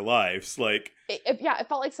running in their lives. Like it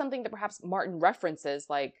felt like something that perhaps Martin references,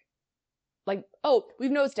 like, oh, we've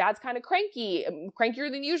noticed Dad's kind of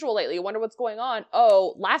crankier than usual lately. I wonder what's going on.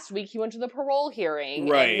 Oh, last week he went to the parole hearing,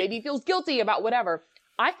 and maybe he feels guilty about whatever.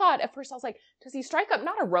 I thought at first, I was like, does he strike up,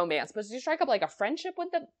 not a romance, but does he strike up like a friendship with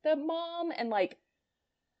the mom? And like,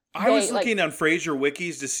 I was looking on Frasier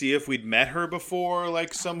wikis to see if we'd met her before,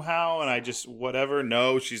 like somehow, and I just whatever.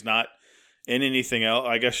 No, she's not in anything else.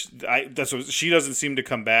 I guess that's what she doesn't seem to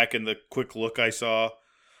come back in the quick look I saw.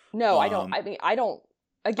 No, I don't. I mean, I don't.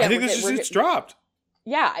 Again, I think it's dropped.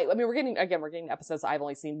 Yeah, I mean, we're getting episodes I've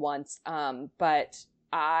only seen once, but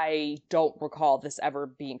I don't recall this ever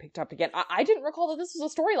being picked up again. I didn't recall that this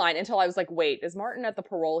was a storyline until I was like, wait, is Martin at the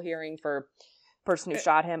parole hearing for person who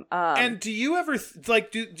shot him? And do you ever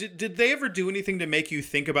did they ever do anything to make you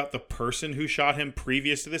think about the person who shot him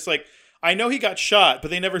previous to this? Like, I know he got shot, but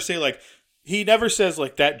they never say like, he never says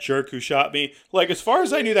like, that jerk who shot me. Like, as far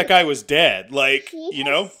as I knew, that guy was dead. Like, he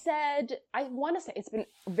said, I want to say it's been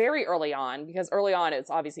very early on, because early on it's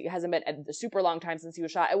obviously, it hasn't been a super long time since he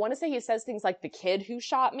was shot. I want to say he says things like, the kid who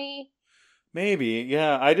shot me. Maybe,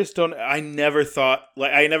 yeah. I just don't, I never thought,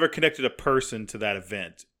 like, I never connected a person to that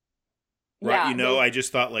event. Right, yeah, I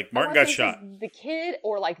just thought, like, Martin got shot. The kid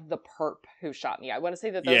or, like, the perp who shot me. I want to say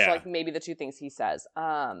that those are, like, maybe the two things he says.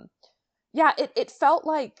 Yeah, it felt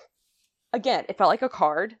like, again, it felt like a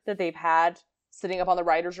card that they've had sitting up on the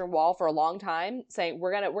writer's room wall for a long time, saying,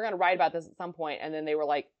 we're gonna write about this at some point, and then they were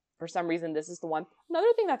like, for some reason, this is the one. Another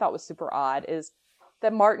thing I thought was super odd is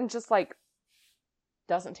that Martin just, like,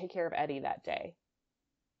 doesn't take care of Eddie that day.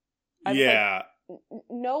 Yeah. Like,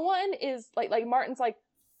 no one is, like, Martin's like,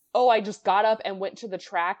 oh, I just got up and went to the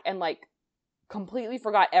track and, like, completely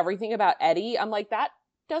forgot everything about Eddie. I'm like, that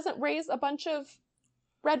doesn't raise a bunch of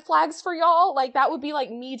red flags for y'all? Like, that would be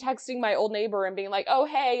like me texting my old neighbor and being like, oh,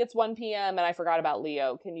 hey, it's 1 p.m. and I forgot about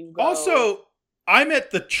Leo. Can you go? Also, I'm at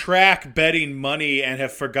the track betting money and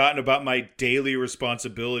have forgotten about my daily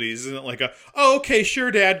responsibilities. Isn't it like oh, okay, sure,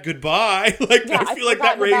 Dad, goodbye? Like, yeah, I feel like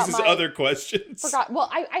that raises other questions. Well,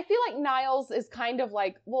 I feel like Niles is kind of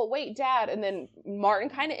like, well, wait, Dad. And then Martin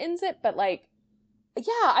kind of ends it. But, like,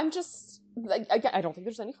 yeah, I'm just, like, again, I don't think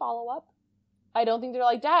there's any follow-up. I don't think they're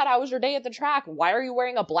like, Dad, how was your day at the track? Why are you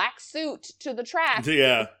wearing a black suit to the track?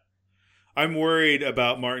 Yeah. I'm worried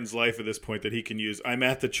about Martin's life at this point that he can use. I'm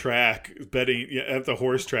at the track betting at the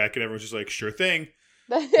horse track, and everyone's just like, sure thing.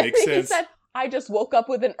 Makes sense. He said, I just woke up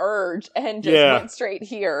with an urge and just went straight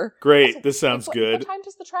here. Great. This sounds good. What time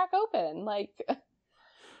does the track open? Like,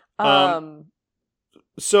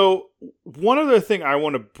 So one other thing I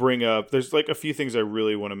want to bring up, there's like a few things I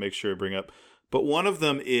really want to make sure I bring up, but one of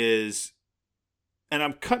them is and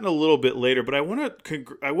I'm cutting a little bit later, but I want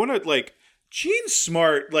to like Jean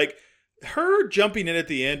Smart, like her jumping in at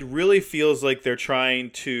the end really feels like they're trying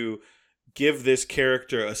to give this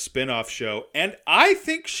character a spin-off show, and I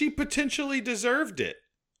think she potentially deserved it.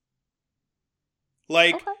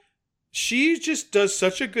 Like, okay. She just does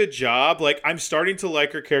such a good job. Like, I'm starting to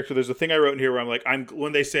like her character. There's a thing I wrote in here where I'm like,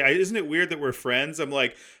 when they say, isn't it weird that we're friends? I'm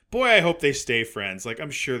like, boy, I hope they stay friends. Like,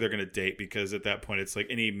 I'm sure they're going to date, because at that point, it's like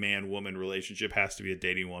any man-woman relationship has to be a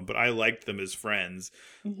dating one. But I liked them as friends.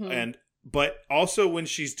 Mm-hmm. But also when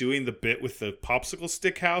she's doing the bit with the popsicle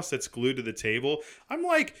stick house that's glued to the table, I'm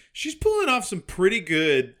like, she's pulling off some pretty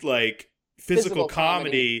good, like, physical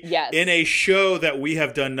comedy yes. in a show that we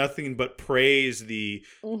have done nothing but praise the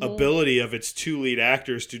ability of its two lead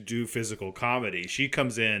actors to do physical comedy. She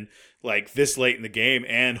comes in like this late in the game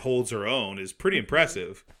and holds her own is pretty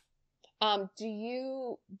impressive. Did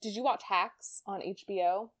you watch Hacks on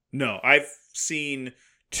HBO? No, I've seen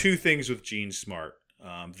two things with Jean Smart.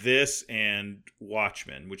 This and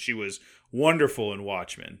Watchmen, which she was wonderful in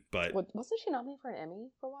Watchmen, but wasn't she nominated for an Emmy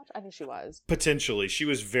for Watchmen? I think she was. Potentially. She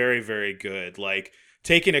was very, very good. Like,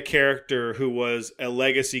 taking a character who was a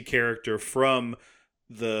legacy character from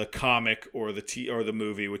the comic or the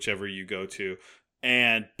movie, whichever you go to,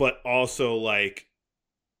 but also like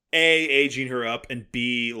A, aging her up, and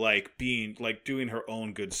B, like being like doing her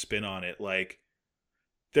own good spin on it. Like,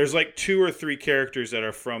 there's like 2 or 3 characters that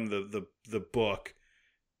are from the book,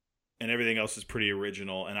 and everything else is pretty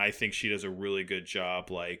original, and I think she does a really good job,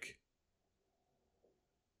 like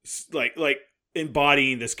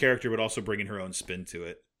embodying this character, but also bringing her own spin to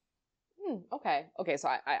it. Okay, so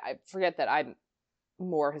I forget that I'm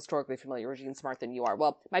more historically familiar with Jean Smart than you are.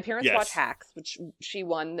 Well, my parents watched Hacks, which she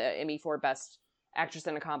won the Emmy for Best Actress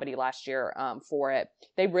in a Comedy last year for it.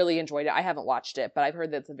 They really enjoyed it. I haven't watched it, but I've heard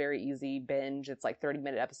that it's a very easy binge. It's like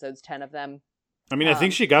 30-minute episodes, 10 of them. I mean, I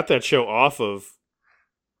think she got that show off of...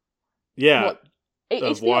 Yeah. Well,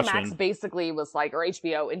 HBO Max basically was like, or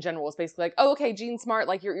HBO in general was basically like, oh, okay, Jean Smart,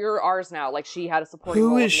 like you're ours now. Like, she had a supporting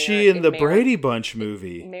role. Who is she in the Brady Bunch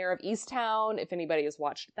movie? Mayor of Easttown, if anybody has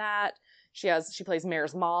watched that. She plays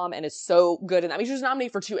Mayor's mom and is so good in that. I mean, she was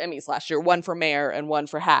nominated for 2 Emmys last year, one for Mayor and one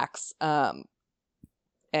for Hacks.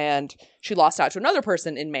 And she lost out to another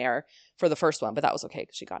person in Mayor for the first one, but that was okay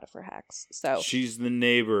because she got it for Hacks. So she's the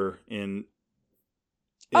neighbor in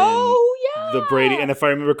the Brady, and if I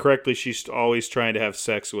remember correctly, she's always trying to have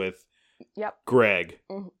sex with Greg.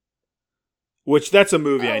 Mm-hmm. Which that's a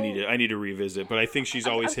movie I need to revisit, but I think she's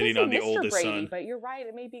always hitting on the Mr. oldest Brady, son. But you're right,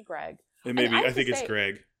 it may be Greg. It may be. I think it's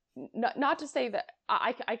Greg. Not to say that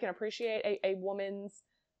I can appreciate a woman's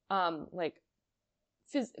like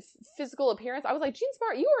physical appearance. I was like, Jean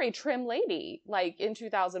Smart, you are a trim lady, like in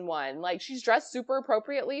 2001. Like, she's dressed super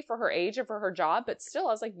appropriately for her age and for her job, but still,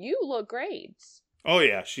 I was like, you look great. Oh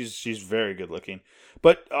yeah, she's very good looking,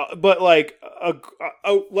 but like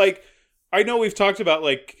I know we've talked about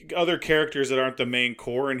like other characters that aren't the main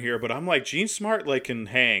core in here, but I'm like, Jean Smart like can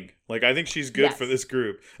hang. Like, I think she's good for this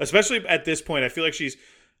group, especially at this point. I feel like she's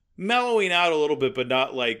mellowing out a little bit, but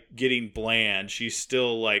not like getting bland. She's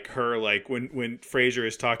still like her, like when Frasier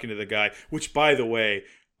is talking to the guy. Which, by the way,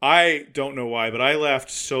 I don't know why, but I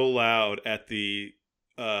laughed so loud at the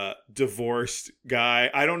divorced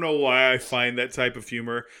guy. I don't know why I find that type of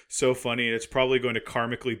humor so funny, and it's probably going to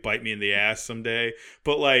karmically bite me in the ass someday.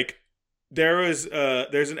 But like, there's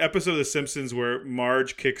an episode of The Simpsons where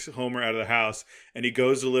Marge kicks Homer out of the house, and he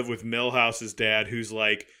goes to live with Milhouse's dad, who's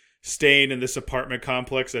like staying in this apartment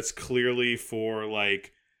complex that's clearly for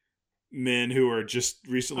like men who are just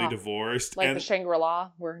recently divorced, like the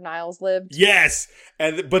Shangri-La where Niles lived. Yes,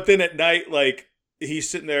 but then at night, like, he's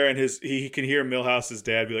sitting there and he can hear Milhouse's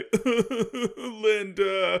dad be like,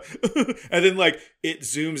 Linda. And then like it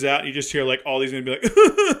zooms out and you just hear like all these men be like,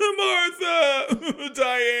 Martha,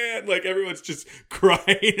 Diane. Like, everyone's just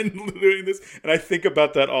crying and doing this. And I think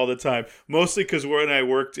about that all the time. Mostly because when I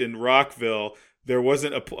worked in Rockville, there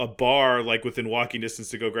wasn't a bar like within walking distance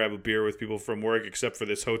to go grab a beer with people from work, except for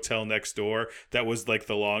this hotel next door that was like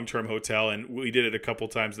the long-term hotel, and we did it a couple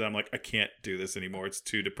times, and I'm like, I can't do this anymore, it's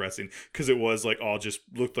too depressing, because it was like all just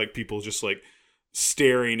looked like people just like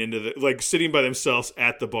staring into the, like sitting by themselves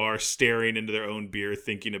at the bar, staring into their own beer,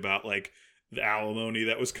 thinking about like the alimony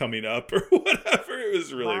that was coming up or whatever. It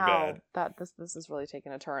was really bad. This is really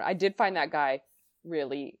taking a turn. I did find that guy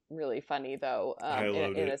really, really funny though,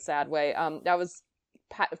 in a sad way. That was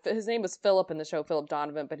his name was Philip in the show, Philip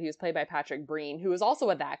Donovan, but he was played by Patrick Breen, who was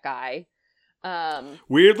also that guy.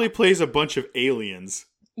 Weirdly plays a bunch of aliens.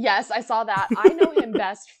 Yes, I saw that. I know him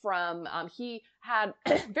best from he had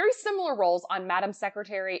very similar roles on Madam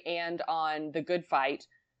Secretary and on The Good Fight.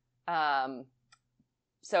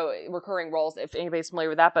 so recurring roles, if anybody's familiar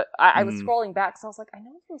with that. But I was scrolling back, so I was like, I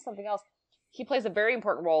know it was something else. He plays a very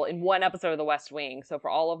important role in one episode of The West Wing. So for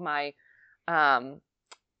all of my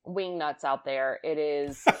wing nuts out there, it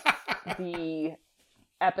is the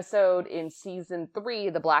episode in season 3,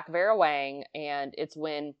 The Black Vera Wang, and it's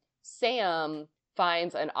when Sam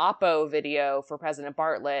finds an Oppo video for President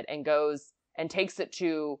Bartlet and goes and takes it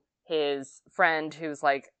to his friend who's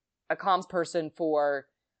like a comms person for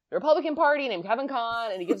the Republican Party named Kevin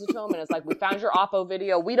Kahn, and he gives it to him, and it's like, we found your Oppo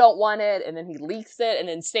video, we don't want it, and then he leaks it, and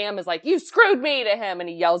then Sam is like, you screwed me, to him, and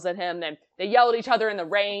he yells at him, then they yell at each other in the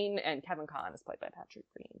rain, and Kevin Kahn is played by Patrick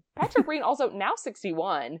Green. Patrick Green also now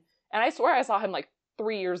 61, and I swear I saw him like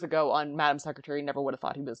 3 years ago on Madam Secretary, never would have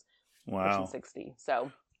thought he was pushing 60,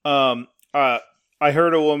 so. I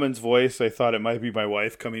heard a woman's voice, I thought it might be my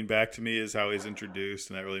wife coming back to me is how he's introduced,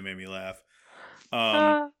 and that really made me laugh.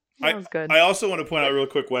 That was good. I also want to point out real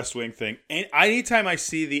quick West Wing thing. Anytime I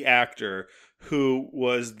see the actor who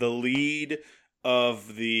was the lead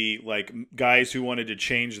of the like guys who wanted to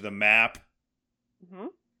change the map,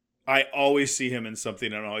 I always see him in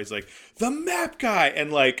something, and I'm always like, the map guy,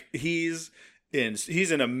 and like he's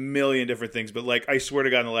in a million different things, but like I swear to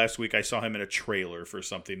God, in the last week I saw him in a trailer for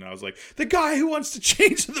something, and I was like, the guy who wants to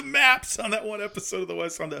change the maps on that one episode of the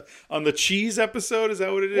West, on the cheese episode, is that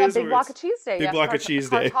what it is? Big Block of Cheese Day. Big Block of Cheese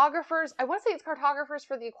Day. Cartographers. I want to say it's Cartographers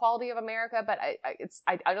for the Equality of America, but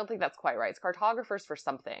I don't think that's quite right. It's Cartographers for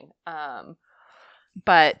something.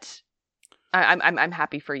 But I'm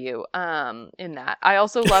happy for you in that. I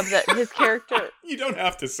also love that his character. You don't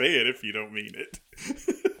have to say it if you don't mean it.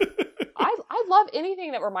 I love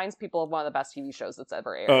anything that reminds people of one of the best TV shows that's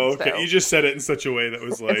ever aired. Oh, okay. So. You just said it in such a way that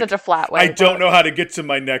was like... in such a flat way. I don't know how to get to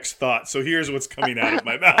my next thought, so here's what's coming out of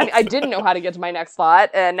my mouth. I didn't know how to get to my next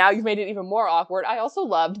thought, and now you've made it even more awkward. I also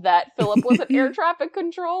loved that Philip was an air traffic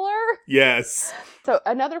controller. Yes. So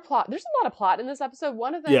another plot. There's a lot of plot in this episode.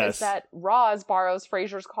 One of them is that Roz borrows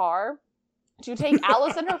Frasier's car to take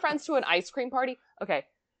Alice and her friends to an ice cream party. Okay,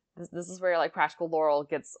 this is where like Practical Laurel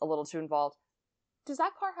gets a little too involved. Does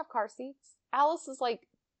that car have car seats? Alice is like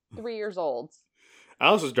 3 years old.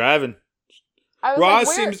 Alice was driving.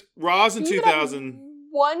 Roz in 2000.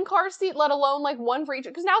 One car seat, let alone like one for each.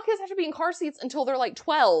 Because now kids have to be in car seats until they're like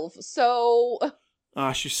 12. So.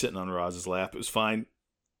 She's sitting on Roz's lap. It was fine.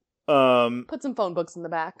 Put some phone books in the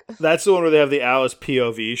back. That's the one where they have the Alice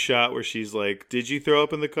POV shot where she's like, "Did you throw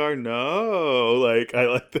up in the car?" No. Like, I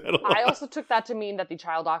like that a lot. I also took that to mean that the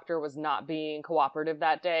child doctor was not being cooperative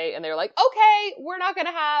that day, and they were like, "Okay, we're not going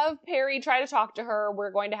to have Perry try to talk to her.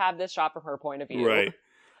 We're going to have this shot from her point of view." Right.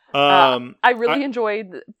 I really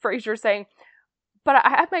enjoyed Frasier saying, "But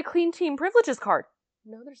I have my clean team privileges card."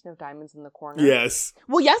 No, there's no diamonds in the corner. Yes.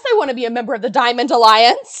 Well, yes, I want to be a member of the Diamond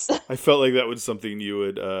Alliance. I felt like that was something you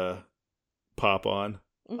would pop on.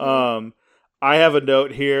 Mm-hmm. I have a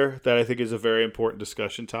note here that I think is a very important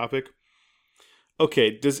discussion topic.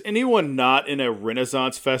 Okay, does anyone not in a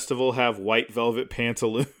Renaissance festival have white velvet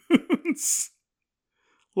pantaloons?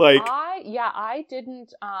 Like, I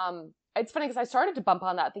didn't. It's funny because I started to bump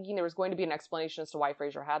on that thinking there was going to be an explanation as to why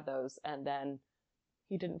Frasier had those, and then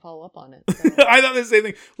he didn't follow up on it. So. I thought the same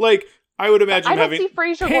thing. Like, I would imagine having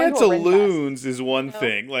pantaloons is one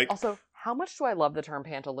thing. Like, also, how much do I love the term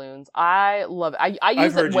pantaloons? I love it.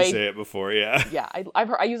 I've heard you say it before. Yeah. Yeah.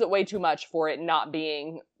 I use it way too much for it not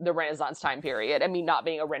being the Renaissance time period. I mean, not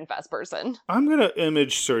being a Renfest person. I'm going to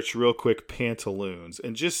image search real quick pantaloons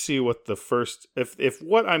and just see what the first, if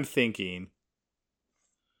what I'm thinking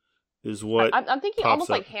is what I'm thinking almost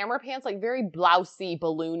up. Like hammer pants, like very blousey,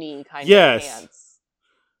 balloony kind of pants.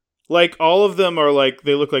 Like, all of them are like,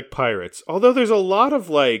 they look like pirates. Although there's a lot of,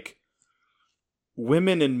 like,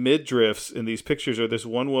 women in midriffs in these pictures. Or this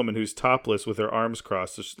one woman who's topless with her arms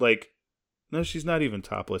crossed. So she's like, no, she's not even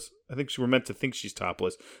topless. I think we're meant to think she's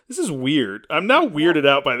topless. This is weird. I'm now weirded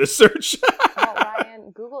out by this search. Well,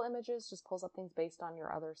 Ryan, Google Images just pulls up things based on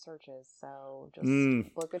your other searches. So just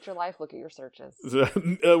look at your life, look at your searches.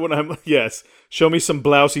 Show me some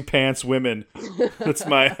blousy pants women. That's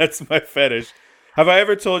my fetish. Have I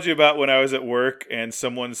ever told you about when I was at work and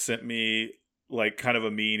someone sent me like kind of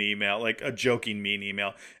a mean email, like a joking mean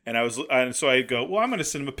email, and so I go, well, I'm going to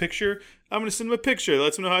send him a picture. That lets him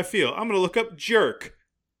know how I feel. I'm going to look up jerk,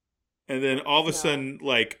 and then all of a sudden,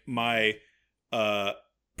 like my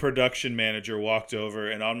production manager walked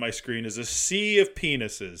over, and on my screen is a sea of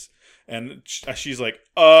penises, and she's like,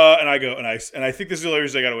 and I go, and I think this is the only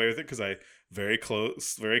reason I got away with it because I very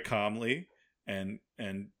calmly and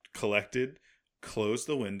collected. closed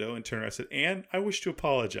the window and turned around and said, Anne, I wish to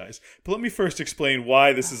apologize, but let me first explain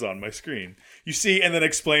why this is on my screen. You see, and then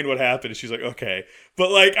explain what happened. And she's like, okay.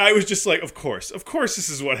 But like, I was just like, of course this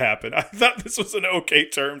is what happened. I thought this was an okay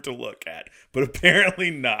term to look at, but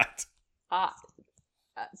apparently not.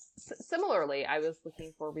 Similarly, I was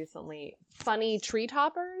looking for recently funny tree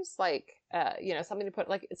toppers, like, something to put,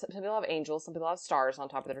 like, some people have angels, some people have stars on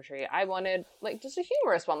top of their tree. I wanted, like, just a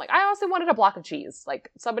humorous one. Like, I also wanted a block of cheese. Like,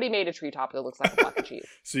 somebody made a tree topper that looks like a block of cheese.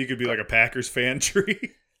 So you could be like a Packers fan tree?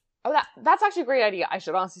 Oh, that's actually a great idea. I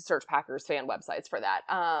should honestly search Packers fan websites for that.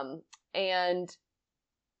 And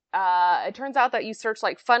it turns out that you search,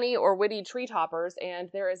 like, funny or witty tree toppers, and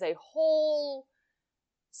there is a whole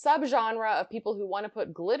subgenre of people who want to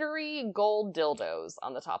put glittery gold dildos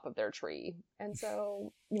on the top of their tree. And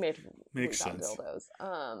so you may have to makes sense.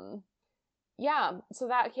 Dildos. Yeah, so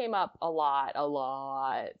that came up a lot.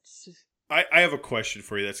 I have a question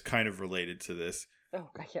for you that's kind of related to this. Oh,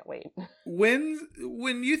 I can't wait. When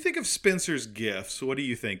you think of Spencer's Gifts, what do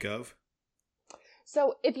you think of?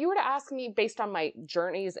 So if you were to ask me based on my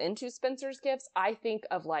journeys into Spencer's Gifts, I think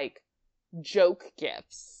of like joke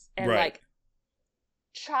gifts and like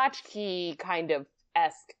tchotchke kind of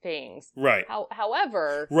esque things. Right.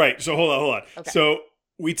 However. Right. So hold on. Okay. So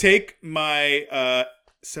we take my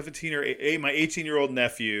 18-year-old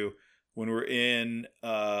nephew when we're in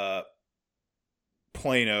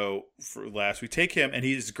Plano for last. We take him and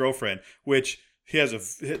his girlfriend, which he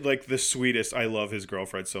has like the sweetest. I love his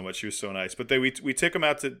girlfriend so much. She was so nice. But then we took him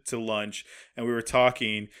out to lunch and we were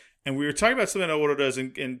talking about something Awoto does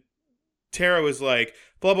and Tara was like,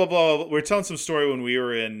 blah, blah, blah. We're telling some story when we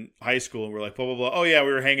were in high school and we're like, blah, blah, blah. Oh, yeah,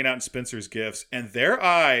 we were hanging out in Spencer's Gifts. And their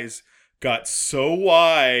eyes got so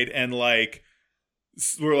wide and like,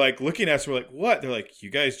 we're like looking at us. We're like, what? They're like, you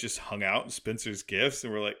guys just hung out in Spencer's Gifts?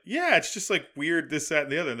 And we're like, yeah, it's just like weird, this, that,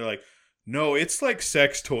 and the other. And they're like, no, it's like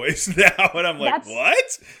sex toys now. And I'm like,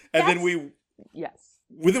 what? And then we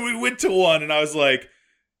went to one and I was like,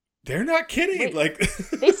 they're not kidding. Wait, like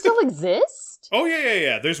they still exist? Oh,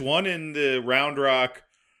 yeah. There's one in the Round Rock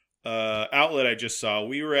outlet I just saw.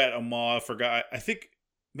 We were at a mall. I forgot. I think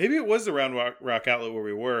maybe it was the Round Rock outlet where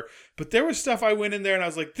we were. But there was stuff I went in there and I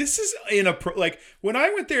was like, this is like when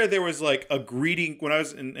I went there was like a greeting. When I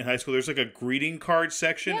was in high school, there's like a greeting card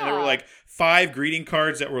section. Yeah. And there were like 5 greeting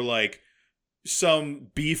cards that were like some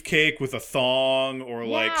beefcake with a thong or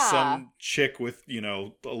like some chick with, a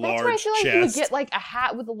large chest. That's where I feel like you would get like a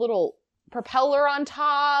hat with a little propeller on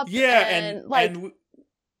top. Yeah, and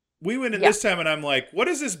we went in this time and I'm like, what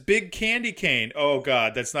is this big candy cane? Oh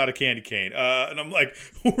God, that's not a candy cane. And I'm like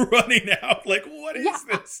running out like, what is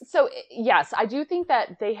this? So yes, I do think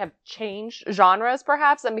that they have changed genres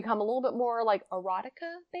perhaps and become a little bit more like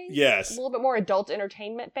erotica based. Yes. A little bit more adult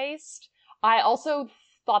entertainment based. I also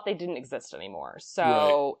thought they didn't exist anymore.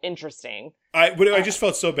 So interesting. I just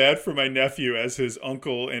felt so bad for my nephew as his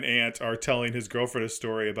uncle and aunt are telling his girlfriend a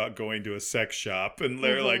story about going to a sex shop. And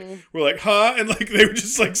they're like, we're like, huh? And like, they were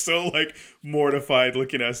just like, so like mortified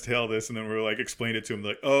looking at us tell this. And then we're like, explain it to him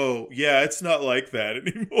like, oh yeah, it's not like that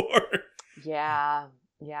anymore. Yeah.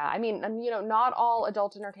 I mean, not all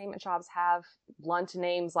adult entertainment shops have blunt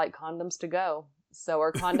names like Condoms to Go. So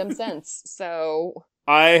are Condom Sense. So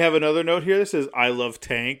I have another note here that says, I love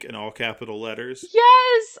Tank in all capital letters.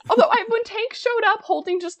 Yes! Although when Tank showed up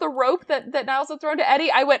holding just the rope that Niles had thrown to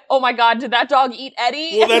Eddie, I went, oh my God, did that dog eat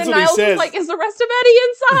Eddie? Well, that's and what Niles he says. Was like, is the rest of Eddie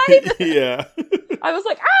inside? Yeah. I was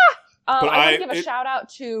like, ah! I want to give a shout out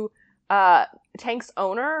to Tank's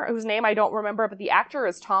owner, whose name I don't remember, but the actor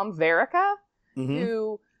is Tom Verica,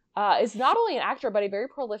 who is not only an actor, but a very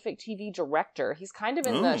prolific TV director. He's kind of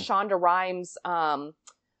in the Shonda Rhimes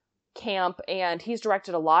camp, and he's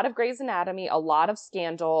directed a lot of Grey's Anatomy, a lot of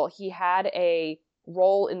Scandal. He had a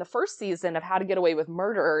role in the first season of How to Get Away with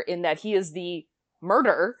Murder, in that he is the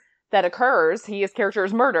murder that occurs. His character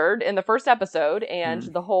is murdered in the first episode, and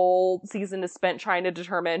the whole season is spent trying to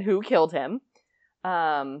determine who killed him.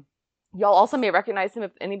 Y'all also may recognize him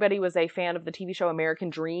if anybody was a fan of the TV show American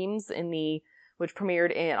Dreams, which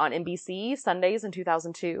premiered on NBC Sundays in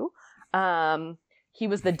 2002. He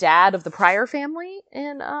was the dad of the Pryor family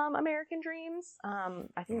in American Dreams.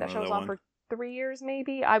 I think that show was on for 3 years,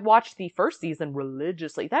 maybe. I watched the first season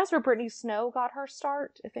religiously. That's where Brittany Snow got her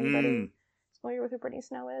start, if anybody is familiar with who Brittany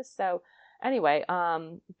Snow is. So anyway,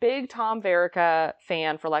 big Tom Verica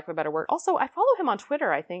fan, for lack of a better word. Also, I follow him on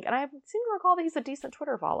Twitter, I think, and I seem to recall that he's a decent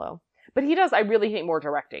Twitter follow. But he does, I really hate more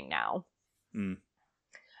directing now.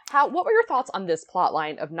 What were your thoughts on this plot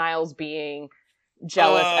line of Niles being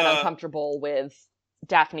jealous and uncomfortable with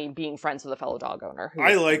Daphne being friends with a fellow dog owner?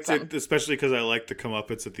 I liked it, especially because I liked the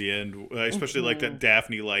comeuppance at the end. I especially liked that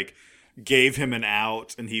Daphne, like, gave him an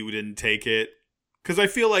out and he didn't take it. Because I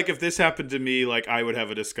feel like if this happened to me, like I would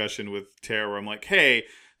have a discussion with Tara where I'm like, hey,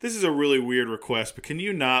 this is a really weird request, but can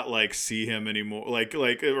you not like see him anymore? Like,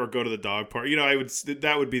 or go to the dog park?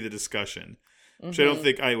 That would be the discussion. Which I don't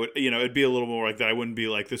think I would, it'd be a little more like that. I wouldn't be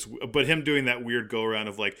like this, but him doing that weird go around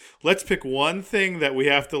of like, let's pick one thing that we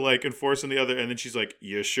have to like enforce on the other. And then she's like,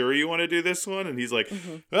 you sure you want to do this one? And he's like,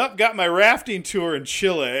 well, got my rafting tour in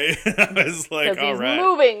Chile. I was like, all right. He's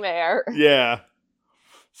moving there. Yeah.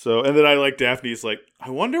 So, and then I like Daphne's like, I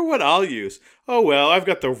wonder what I'll use. Oh, well, I've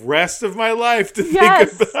got the rest of my life to think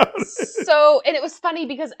about it. So, and it was funny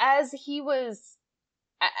because as he was,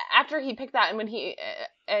 after he picked that, and when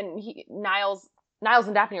Niles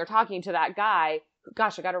and Daphne are talking to that guy,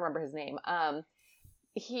 gosh, I got to remember his name. I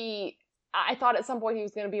thought at some point he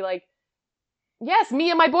was going to be like, yes, me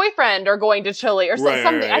and my boyfriend are going to Chile or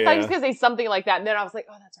something. I thought he was going to say something like that. And then I was like,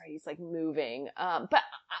 oh, that's right. He's like moving. But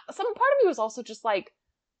some part of me was also just like,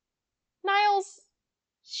 Niles,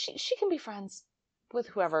 she can be friends with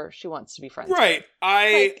whoever she wants to be friends with. Right.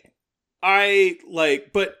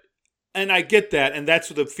 And I get that, and that's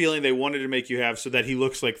the feeling they wanted to make you have, so that he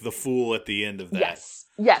looks like the fool at the end of that.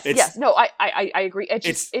 Yes. No, I agree.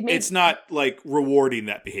 It's not like rewarding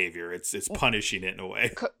that behavior. It's punishing it in a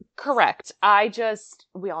way. Correct.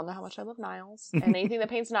 We all know how much I love Niles, and anything that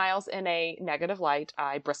paints Niles in a negative light,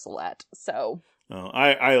 I bristle at. So,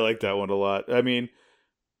 I like that one a lot. I mean,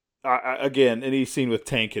 again, any scene with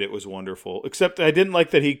Tankett, it was wonderful. Except I didn't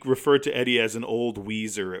like that he referred to Eddie as an old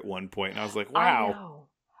Weezer at one point, and I was like, wow. I know.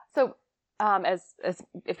 So, as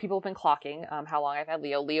if people have been clocking how long I've had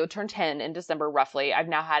Leo turned 10 in December, roughly. I've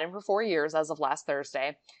now had him for 4 years as of last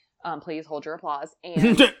Thursday. Please hold your applause.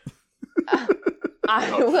 And I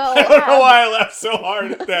don't know why I laughed so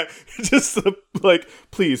hard at that. Just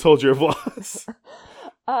please hold your applause.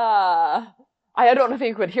 I don't know if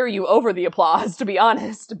you could hear you over the applause, to be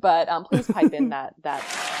honest, but please pipe in that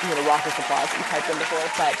raucous applause that you piped in before.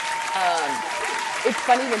 But it's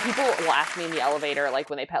funny when people will ask me in the elevator, like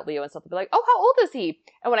when they pet Leo and stuff, they'll be like, oh, how old is he?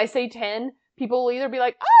 And when I say 10, people will either be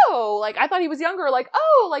like, oh, like I thought he was younger, like,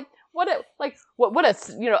 oh, like what a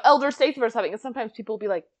elder statesman or something. And sometimes people will be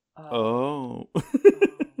like, oh.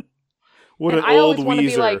 What and an old Weezer.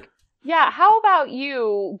 Be like, yeah, how about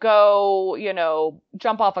you go,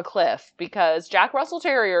 jump off a cliff? Because Jack Russell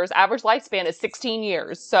Terrier's average lifespan is 16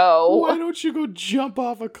 years, so... Why don't you go jump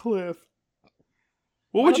off a cliff?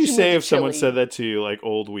 What would you say if someone said that to you, like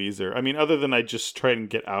old Weezer? I mean, other than I just try and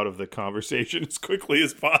get out of the conversation as quickly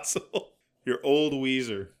as possible. You're old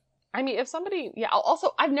Weezer. I mean, if somebody... Yeah,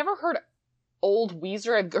 also, I've never heard old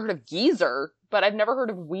Weezer. I've heard of geezer, but I've never heard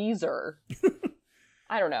of Weezer.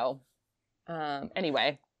 I don't know.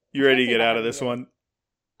 Anyway... You ready to get out of this one?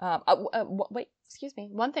 Wait, excuse me.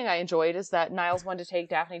 One thing I enjoyed is that Niles wanted to take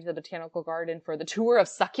Daphne to the botanical garden for the tour of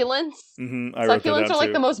succulents. Succulents are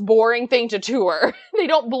like the most boring thing to tour. They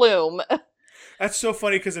don't bloom. That's so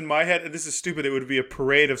funny because in my head, this is stupid, it would be a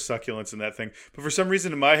parade of succulents in that thing. But for some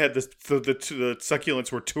reason in my head, the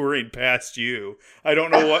succulents were touring past you. I don't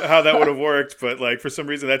know how that would have worked, but like for some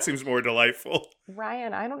reason that seems more delightful.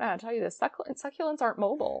 Ryan, I don't know how to tell you this. Succulents aren't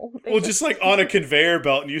mobile. Just like on a conveyor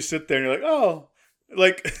belt and you sit there and you're like, oh,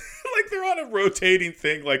 like they're on a rotating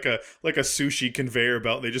thing, like a sushi conveyor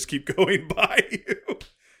belt and they just keep going by you.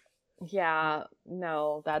 Yeah,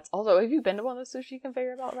 no, that's also, have you been to one of those sushi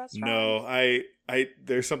conveyor belt restaurants? No, I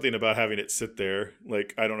there's something about having it sit there.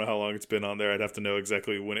 Like, I don't know how long it's been on there. I'd have to know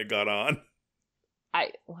exactly when it got on. I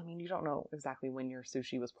mean, you don't know exactly when your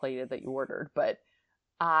sushi was plated that you ordered, but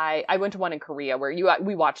I went to one in Korea where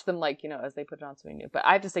we watched them as they put it on something new. But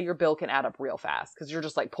I have to say your bill can add up real fast because you're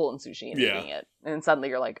just like pulling sushi and eating it. And suddenly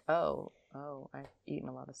you're like, oh, I've eaten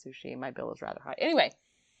a lot of sushi and my bill is rather high. Anyway,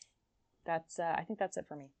 that's I think that's it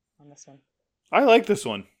for me on this one. I like this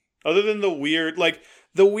one. Other than the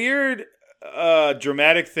weird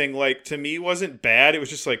dramatic thing, like to me wasn't bad. It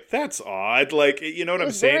was just like, that's odd. Like, you know what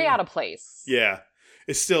I'm saying? Very out of place. Yeah.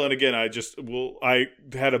 It's still, and again, I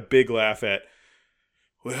had a big laugh at,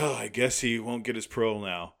 well, I guess he won't get his parole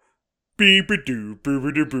now. Beep-a-doo,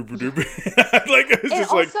 boop-a-doo, boop-a-doo. It's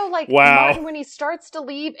just also, wow. Martin, when he starts to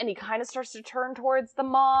leave and he kind of starts to turn towards the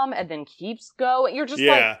mom and then keeps going, you're just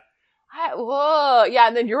like, whoa, yeah,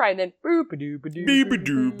 and then you're right, and then boop-a-doo,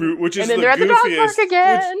 which is and then they're at the dog park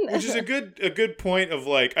again, which is a good point of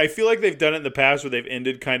like, I feel like they've done it in the past where they've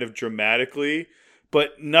ended kind of dramatically,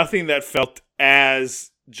 but nothing that felt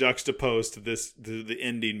as juxtaposed to the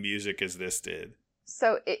ending music as this did.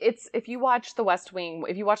 So it's, if you watch West Wing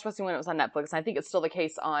when it was on Netflix, and I think it's still the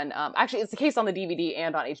case on, actually it's the case on the DVD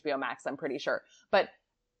and on HBO Max, I'm pretty sure, but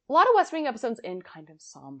a lot of West Wing episodes end kind of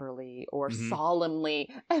somberly or solemnly,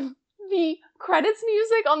 and the credits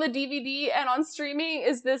music on the DVD and on streaming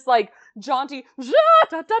is this like jaunty and it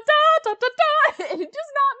does not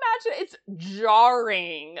match it. It's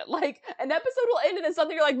jarring. Like an episode will end and then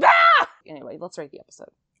something you're like, ah! Anyway, let's rate the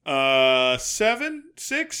episode. 7,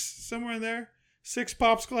 6, somewhere in there. 6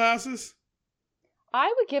 pops glasses.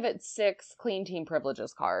 I would give it 6 clean team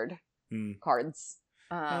privileges cards.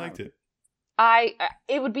 I liked it.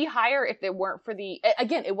 It would be higher if it weren't for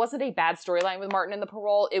again, it wasn't a bad storyline with Martin and the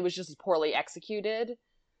parole. It was just poorly executed.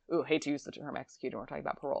 Ooh, hate to use the term executed when we're talking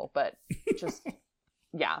about parole, but just,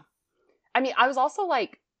 yeah. I mean, I was also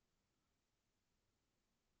like,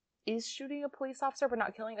 is shooting a police officer but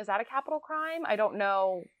not killing, is that a capital crime? I don't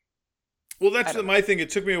know. Well, that's my thing. It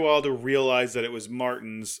took me a while to realize that it was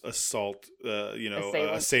Martin's assault,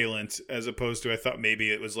 assailant, as opposed to I thought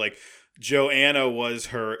maybe it was like Joanna was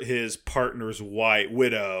his partner's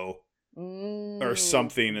widow or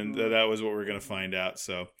something, and that was what we're going to find out.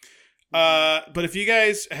 So, but if you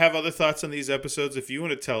guys have other thoughts on these episodes, if you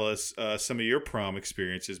want to tell us some of your prom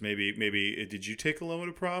experiences, maybe did you take Aloma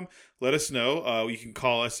to prom? Let us know. You can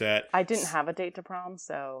call us at. I didn't have a date to prom,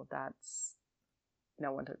 so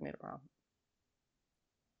no one took me to prom.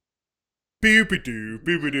 Boop-a-doo,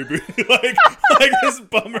 boop-a-doo, like this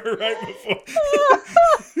bummer right before.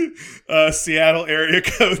 Seattle area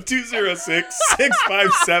code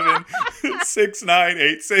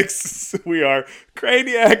 206-657-6986. We are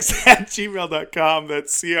craniacs@gmail.com.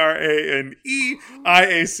 That's CRANEIACS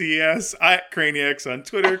 @Craniacs on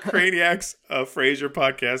Twitter. Craniacs Frasier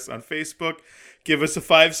Podcast on Facebook. Give us a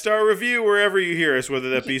 5-star review wherever you hear us, whether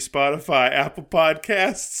that be Spotify, Apple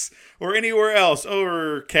Podcasts, or anywhere else,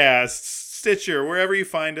 Overcast, Stitcher, wherever you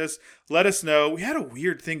find us. Let us know. We had a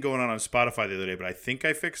weird thing going on Spotify the other day, but I think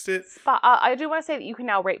I fixed it. I do want to say that you can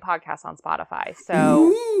now rate podcasts on Spotify.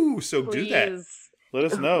 So, so do that. Let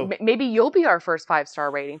us know. Maybe you'll be our first 5-star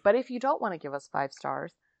rating, but if you don't want to give us 5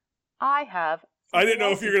 stars, I didn't know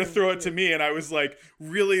if you were going to throw it to me, and I was like,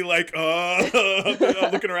 really like,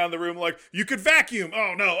 looking around the room like, you could vacuum.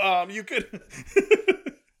 Oh, no, you could.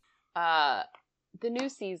 The new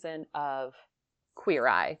season of Queer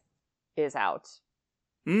Eye is out.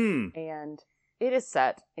 And it is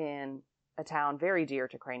set in a town very dear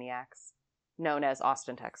to Craniacs, known as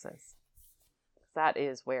Austin, Texas. That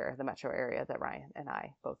is where the metro area that Ryan and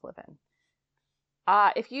I both live in.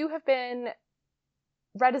 If you have been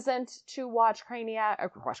reticent to watch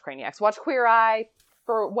Queer Eye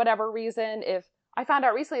for whatever reason, if I found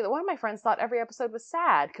out recently that one of my friends thought every episode was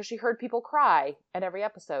sad because she heard people cry at every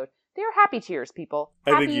episode. They are happy tears, people.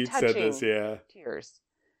 Happy, I think you said this, yeah. Tears.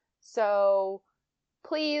 So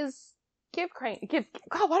please God, why do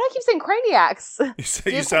I keep saying Craniacs?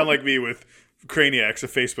 You sound like me with Craniacs, a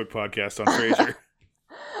Facebook podcast on Frasier.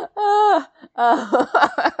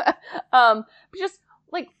 Just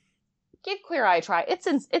like give Queer Eye a try. It's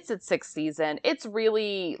its 6th season. It's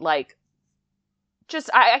really like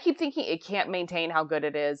I keep thinking it can't maintain how good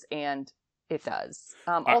it is, and it does.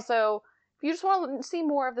 Also, if you just want to see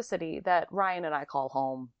more of the city that Ryan and I call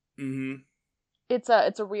home, it's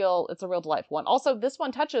a real delightful one. Also, this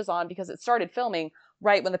one touches on, because it started filming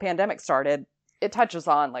right when the pandemic started, it touches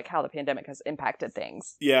on like how the pandemic has impacted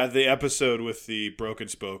things. Yeah, the episode with the broken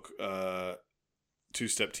spoke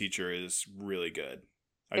 2-step teacher is really good.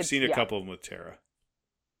 I've seen a couple of them with Tara.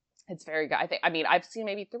 It's very good. I've seen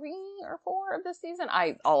maybe 3 or 4 of this season.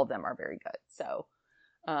 All of them are very good. So,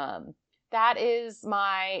 that is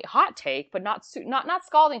my hot take, but not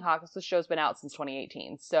scalding hot, because the show's been out since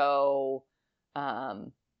 2018. So,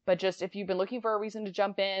 but just if you've been looking for a reason to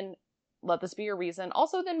jump in, let this be your reason.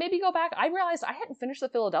 Also, then maybe go back. I realized I hadn't finished the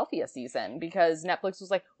Philadelphia season because Netflix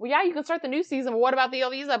was like, well, yeah, you can start the new season, but what about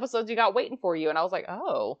these episodes you got waiting for you? And I was like,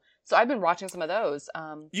 oh. So I've been watching some of those.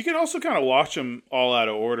 You can also kind of watch them all out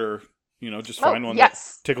of order. Just find one that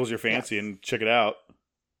tickles your fancy and check it out.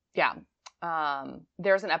 Yeah.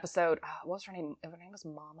 There's an episode, what was her name? Her name was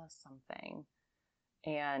Mama something.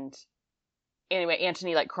 And anyway,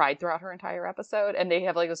 Antony like cried throughout her entire episode, and they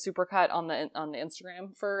have like a supercut on the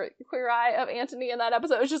Instagram for Queer Eye of Antony in that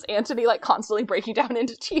episode. It's just Antony like constantly breaking down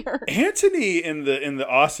into tears. Antony in the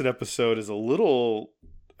Austin episode is a little,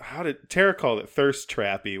 how did Tara call it, thirst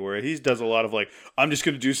trappy, where he does a lot of like, I'm just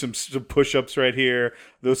going to do some push-ups right here.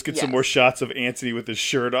 Let's get some more shots of Antony with his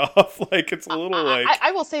shirt off. Like, it's a little like...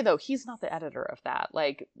 I will say, though, he's not the editor of that.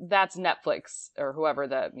 Like, that's Netflix or whoever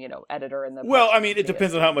the, editor in the... Well, I mean, it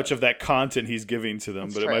depends on how much of that content he's giving to them,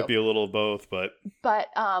 but true. It might be a little of both, but... But,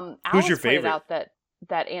 who's your favorite? Pointed out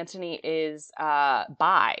that Antony is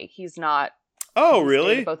bi. He's not... Oh,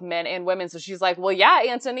 really? Both men and women. So she's like, well, yeah,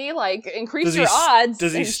 Antony, like, increase your odds.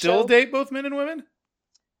 Does he still date both men and women?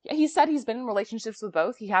 He said he's been in relationships with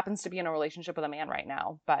both. He happens to be in a relationship with a man right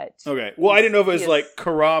now, but okay. Well, I didn't know if it was like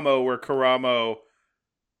Karamo, where Karamo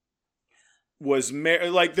was married.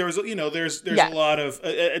 Like there was, there's a lot of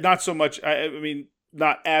not so much. I mean,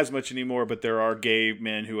 not as much anymore, but there are gay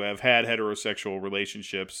men who have had heterosexual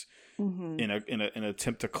relationships in an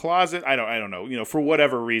attempt to closet. I don't know, for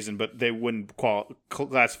whatever reason, but they wouldn't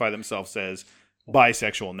classify themselves as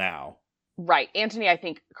bisexual now. Right. Anthony, I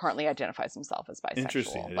think, currently identifies himself as bisexual.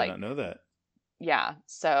 Interesting. I did not know that. Yeah.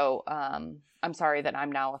 So I'm sorry that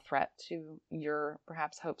I'm now a threat to your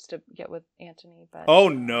perhaps hopes to get with Anthony. But oh,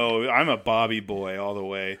 no. I'm a Bobby boy all the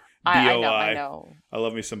way. I know. I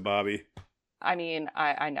love me some Bobby. I mean,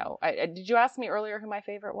 I know. Did you ask me earlier who my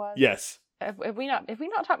favorite was? Yes. If we not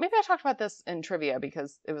talked, maybe I talked about this in trivia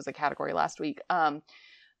because it was a category last week.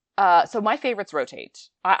 So my favorites rotate.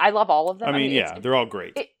 I love all of them. I mean, yeah, they're all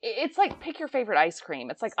great. It's like pick your favorite ice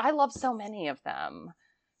cream. It's like I love so many of them.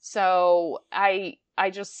 So I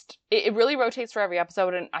just it really rotates for every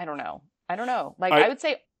episode, and I don't know. Like I would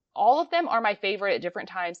say all of them are my favorite at different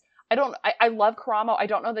times. I love Karamo. I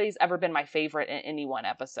don't know that he's ever been my favorite in any one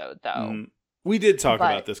episode though. We did talk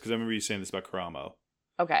about this because I remember you saying this about Karamo.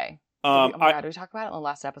 Okay. Oh my God, did we talk about it in the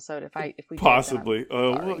last episode? If we possibly.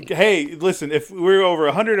 Hey, listen, if we're over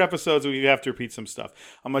 100 episodes, we have to repeat some stuff.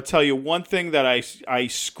 I'm gonna tell you one thing that I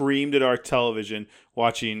screamed at our television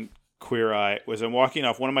watching Queer Eye was I'm walking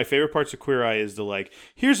off. One of my favorite parts of Queer Eye is the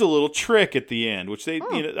here's a little trick at the end, which they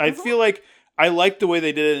I feel like I liked the way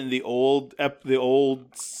they did it in the old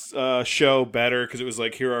show better because it was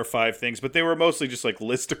like here are 5 things, but they were mostly just like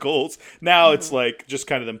listicles. Now it's like just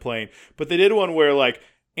kind of them playing. But they did one where like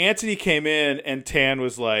Anthony came in and Tan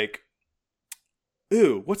was like,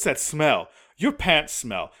 "Ooh, what's that smell? Your pants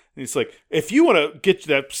smell." And he's like, "If you want to get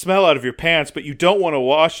that smell out of your pants, but you don't want to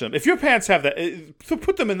wash them, if your pants have that,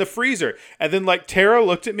 put them in the freezer." And then like Tara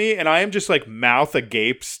looked at me and I am just like mouth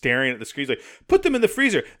agape staring at the screen. He's like, "Put them in the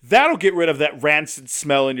freezer. That'll get rid of that rancid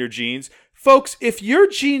smell in your jeans." Folks, if your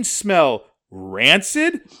jeans smell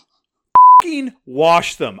rancid,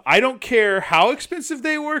 wash them. I don't care how expensive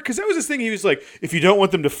they were, because that was this thing. He was like, if you don't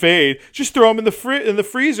want them to fade, just throw them in the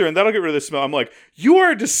freezer and that'll get rid of the smell. I'm like, you are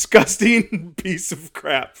a disgusting piece of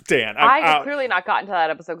crap, Dan. I have clearly not gotten to that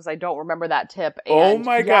episode because I don't remember that tip. And oh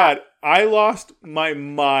my God, I lost my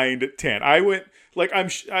mind at Tan. I went like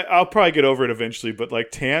I'll probably get over it eventually, but like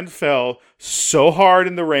Tan fell so hard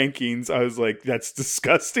in the rankings. I was like, that's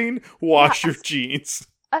disgusting. Wash your jeans.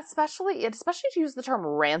 Especially to use the term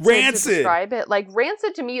rancid to describe it. Like,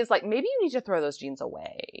 rancid to me is like, maybe you need to throw those jeans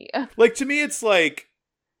away. Like, to me, it's like,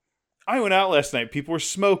 I went out last night, people were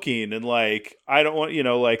smoking, and like, I don't want,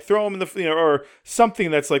 like, throw them in the, or something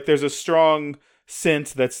that's like, there's a strong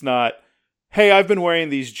scent that's not, hey, I've been wearing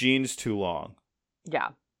these jeans too long.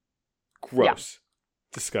 Yeah. Gross.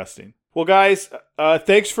 Yeah. Disgusting. Well, guys,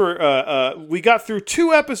 thanks for, we got through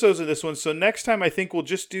 2 episodes of this one, so next time I think we'll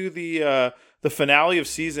just do the finale of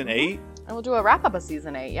season 8. And we'll do a wrap up of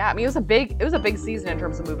season 8. Yeah. I mean, it was a big season in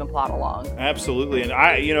terms of moving plot along. Absolutely.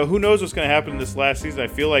 And who knows what's going to happen in this last season. I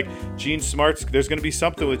feel like there's going to be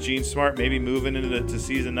something with Jean Smart maybe moving into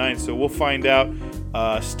season 9. So we'll find out.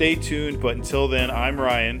 Stay tuned. But until then, I'm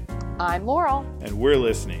Ryan. I'm Laurel. And we're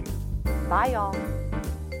listening. Bye, y'all.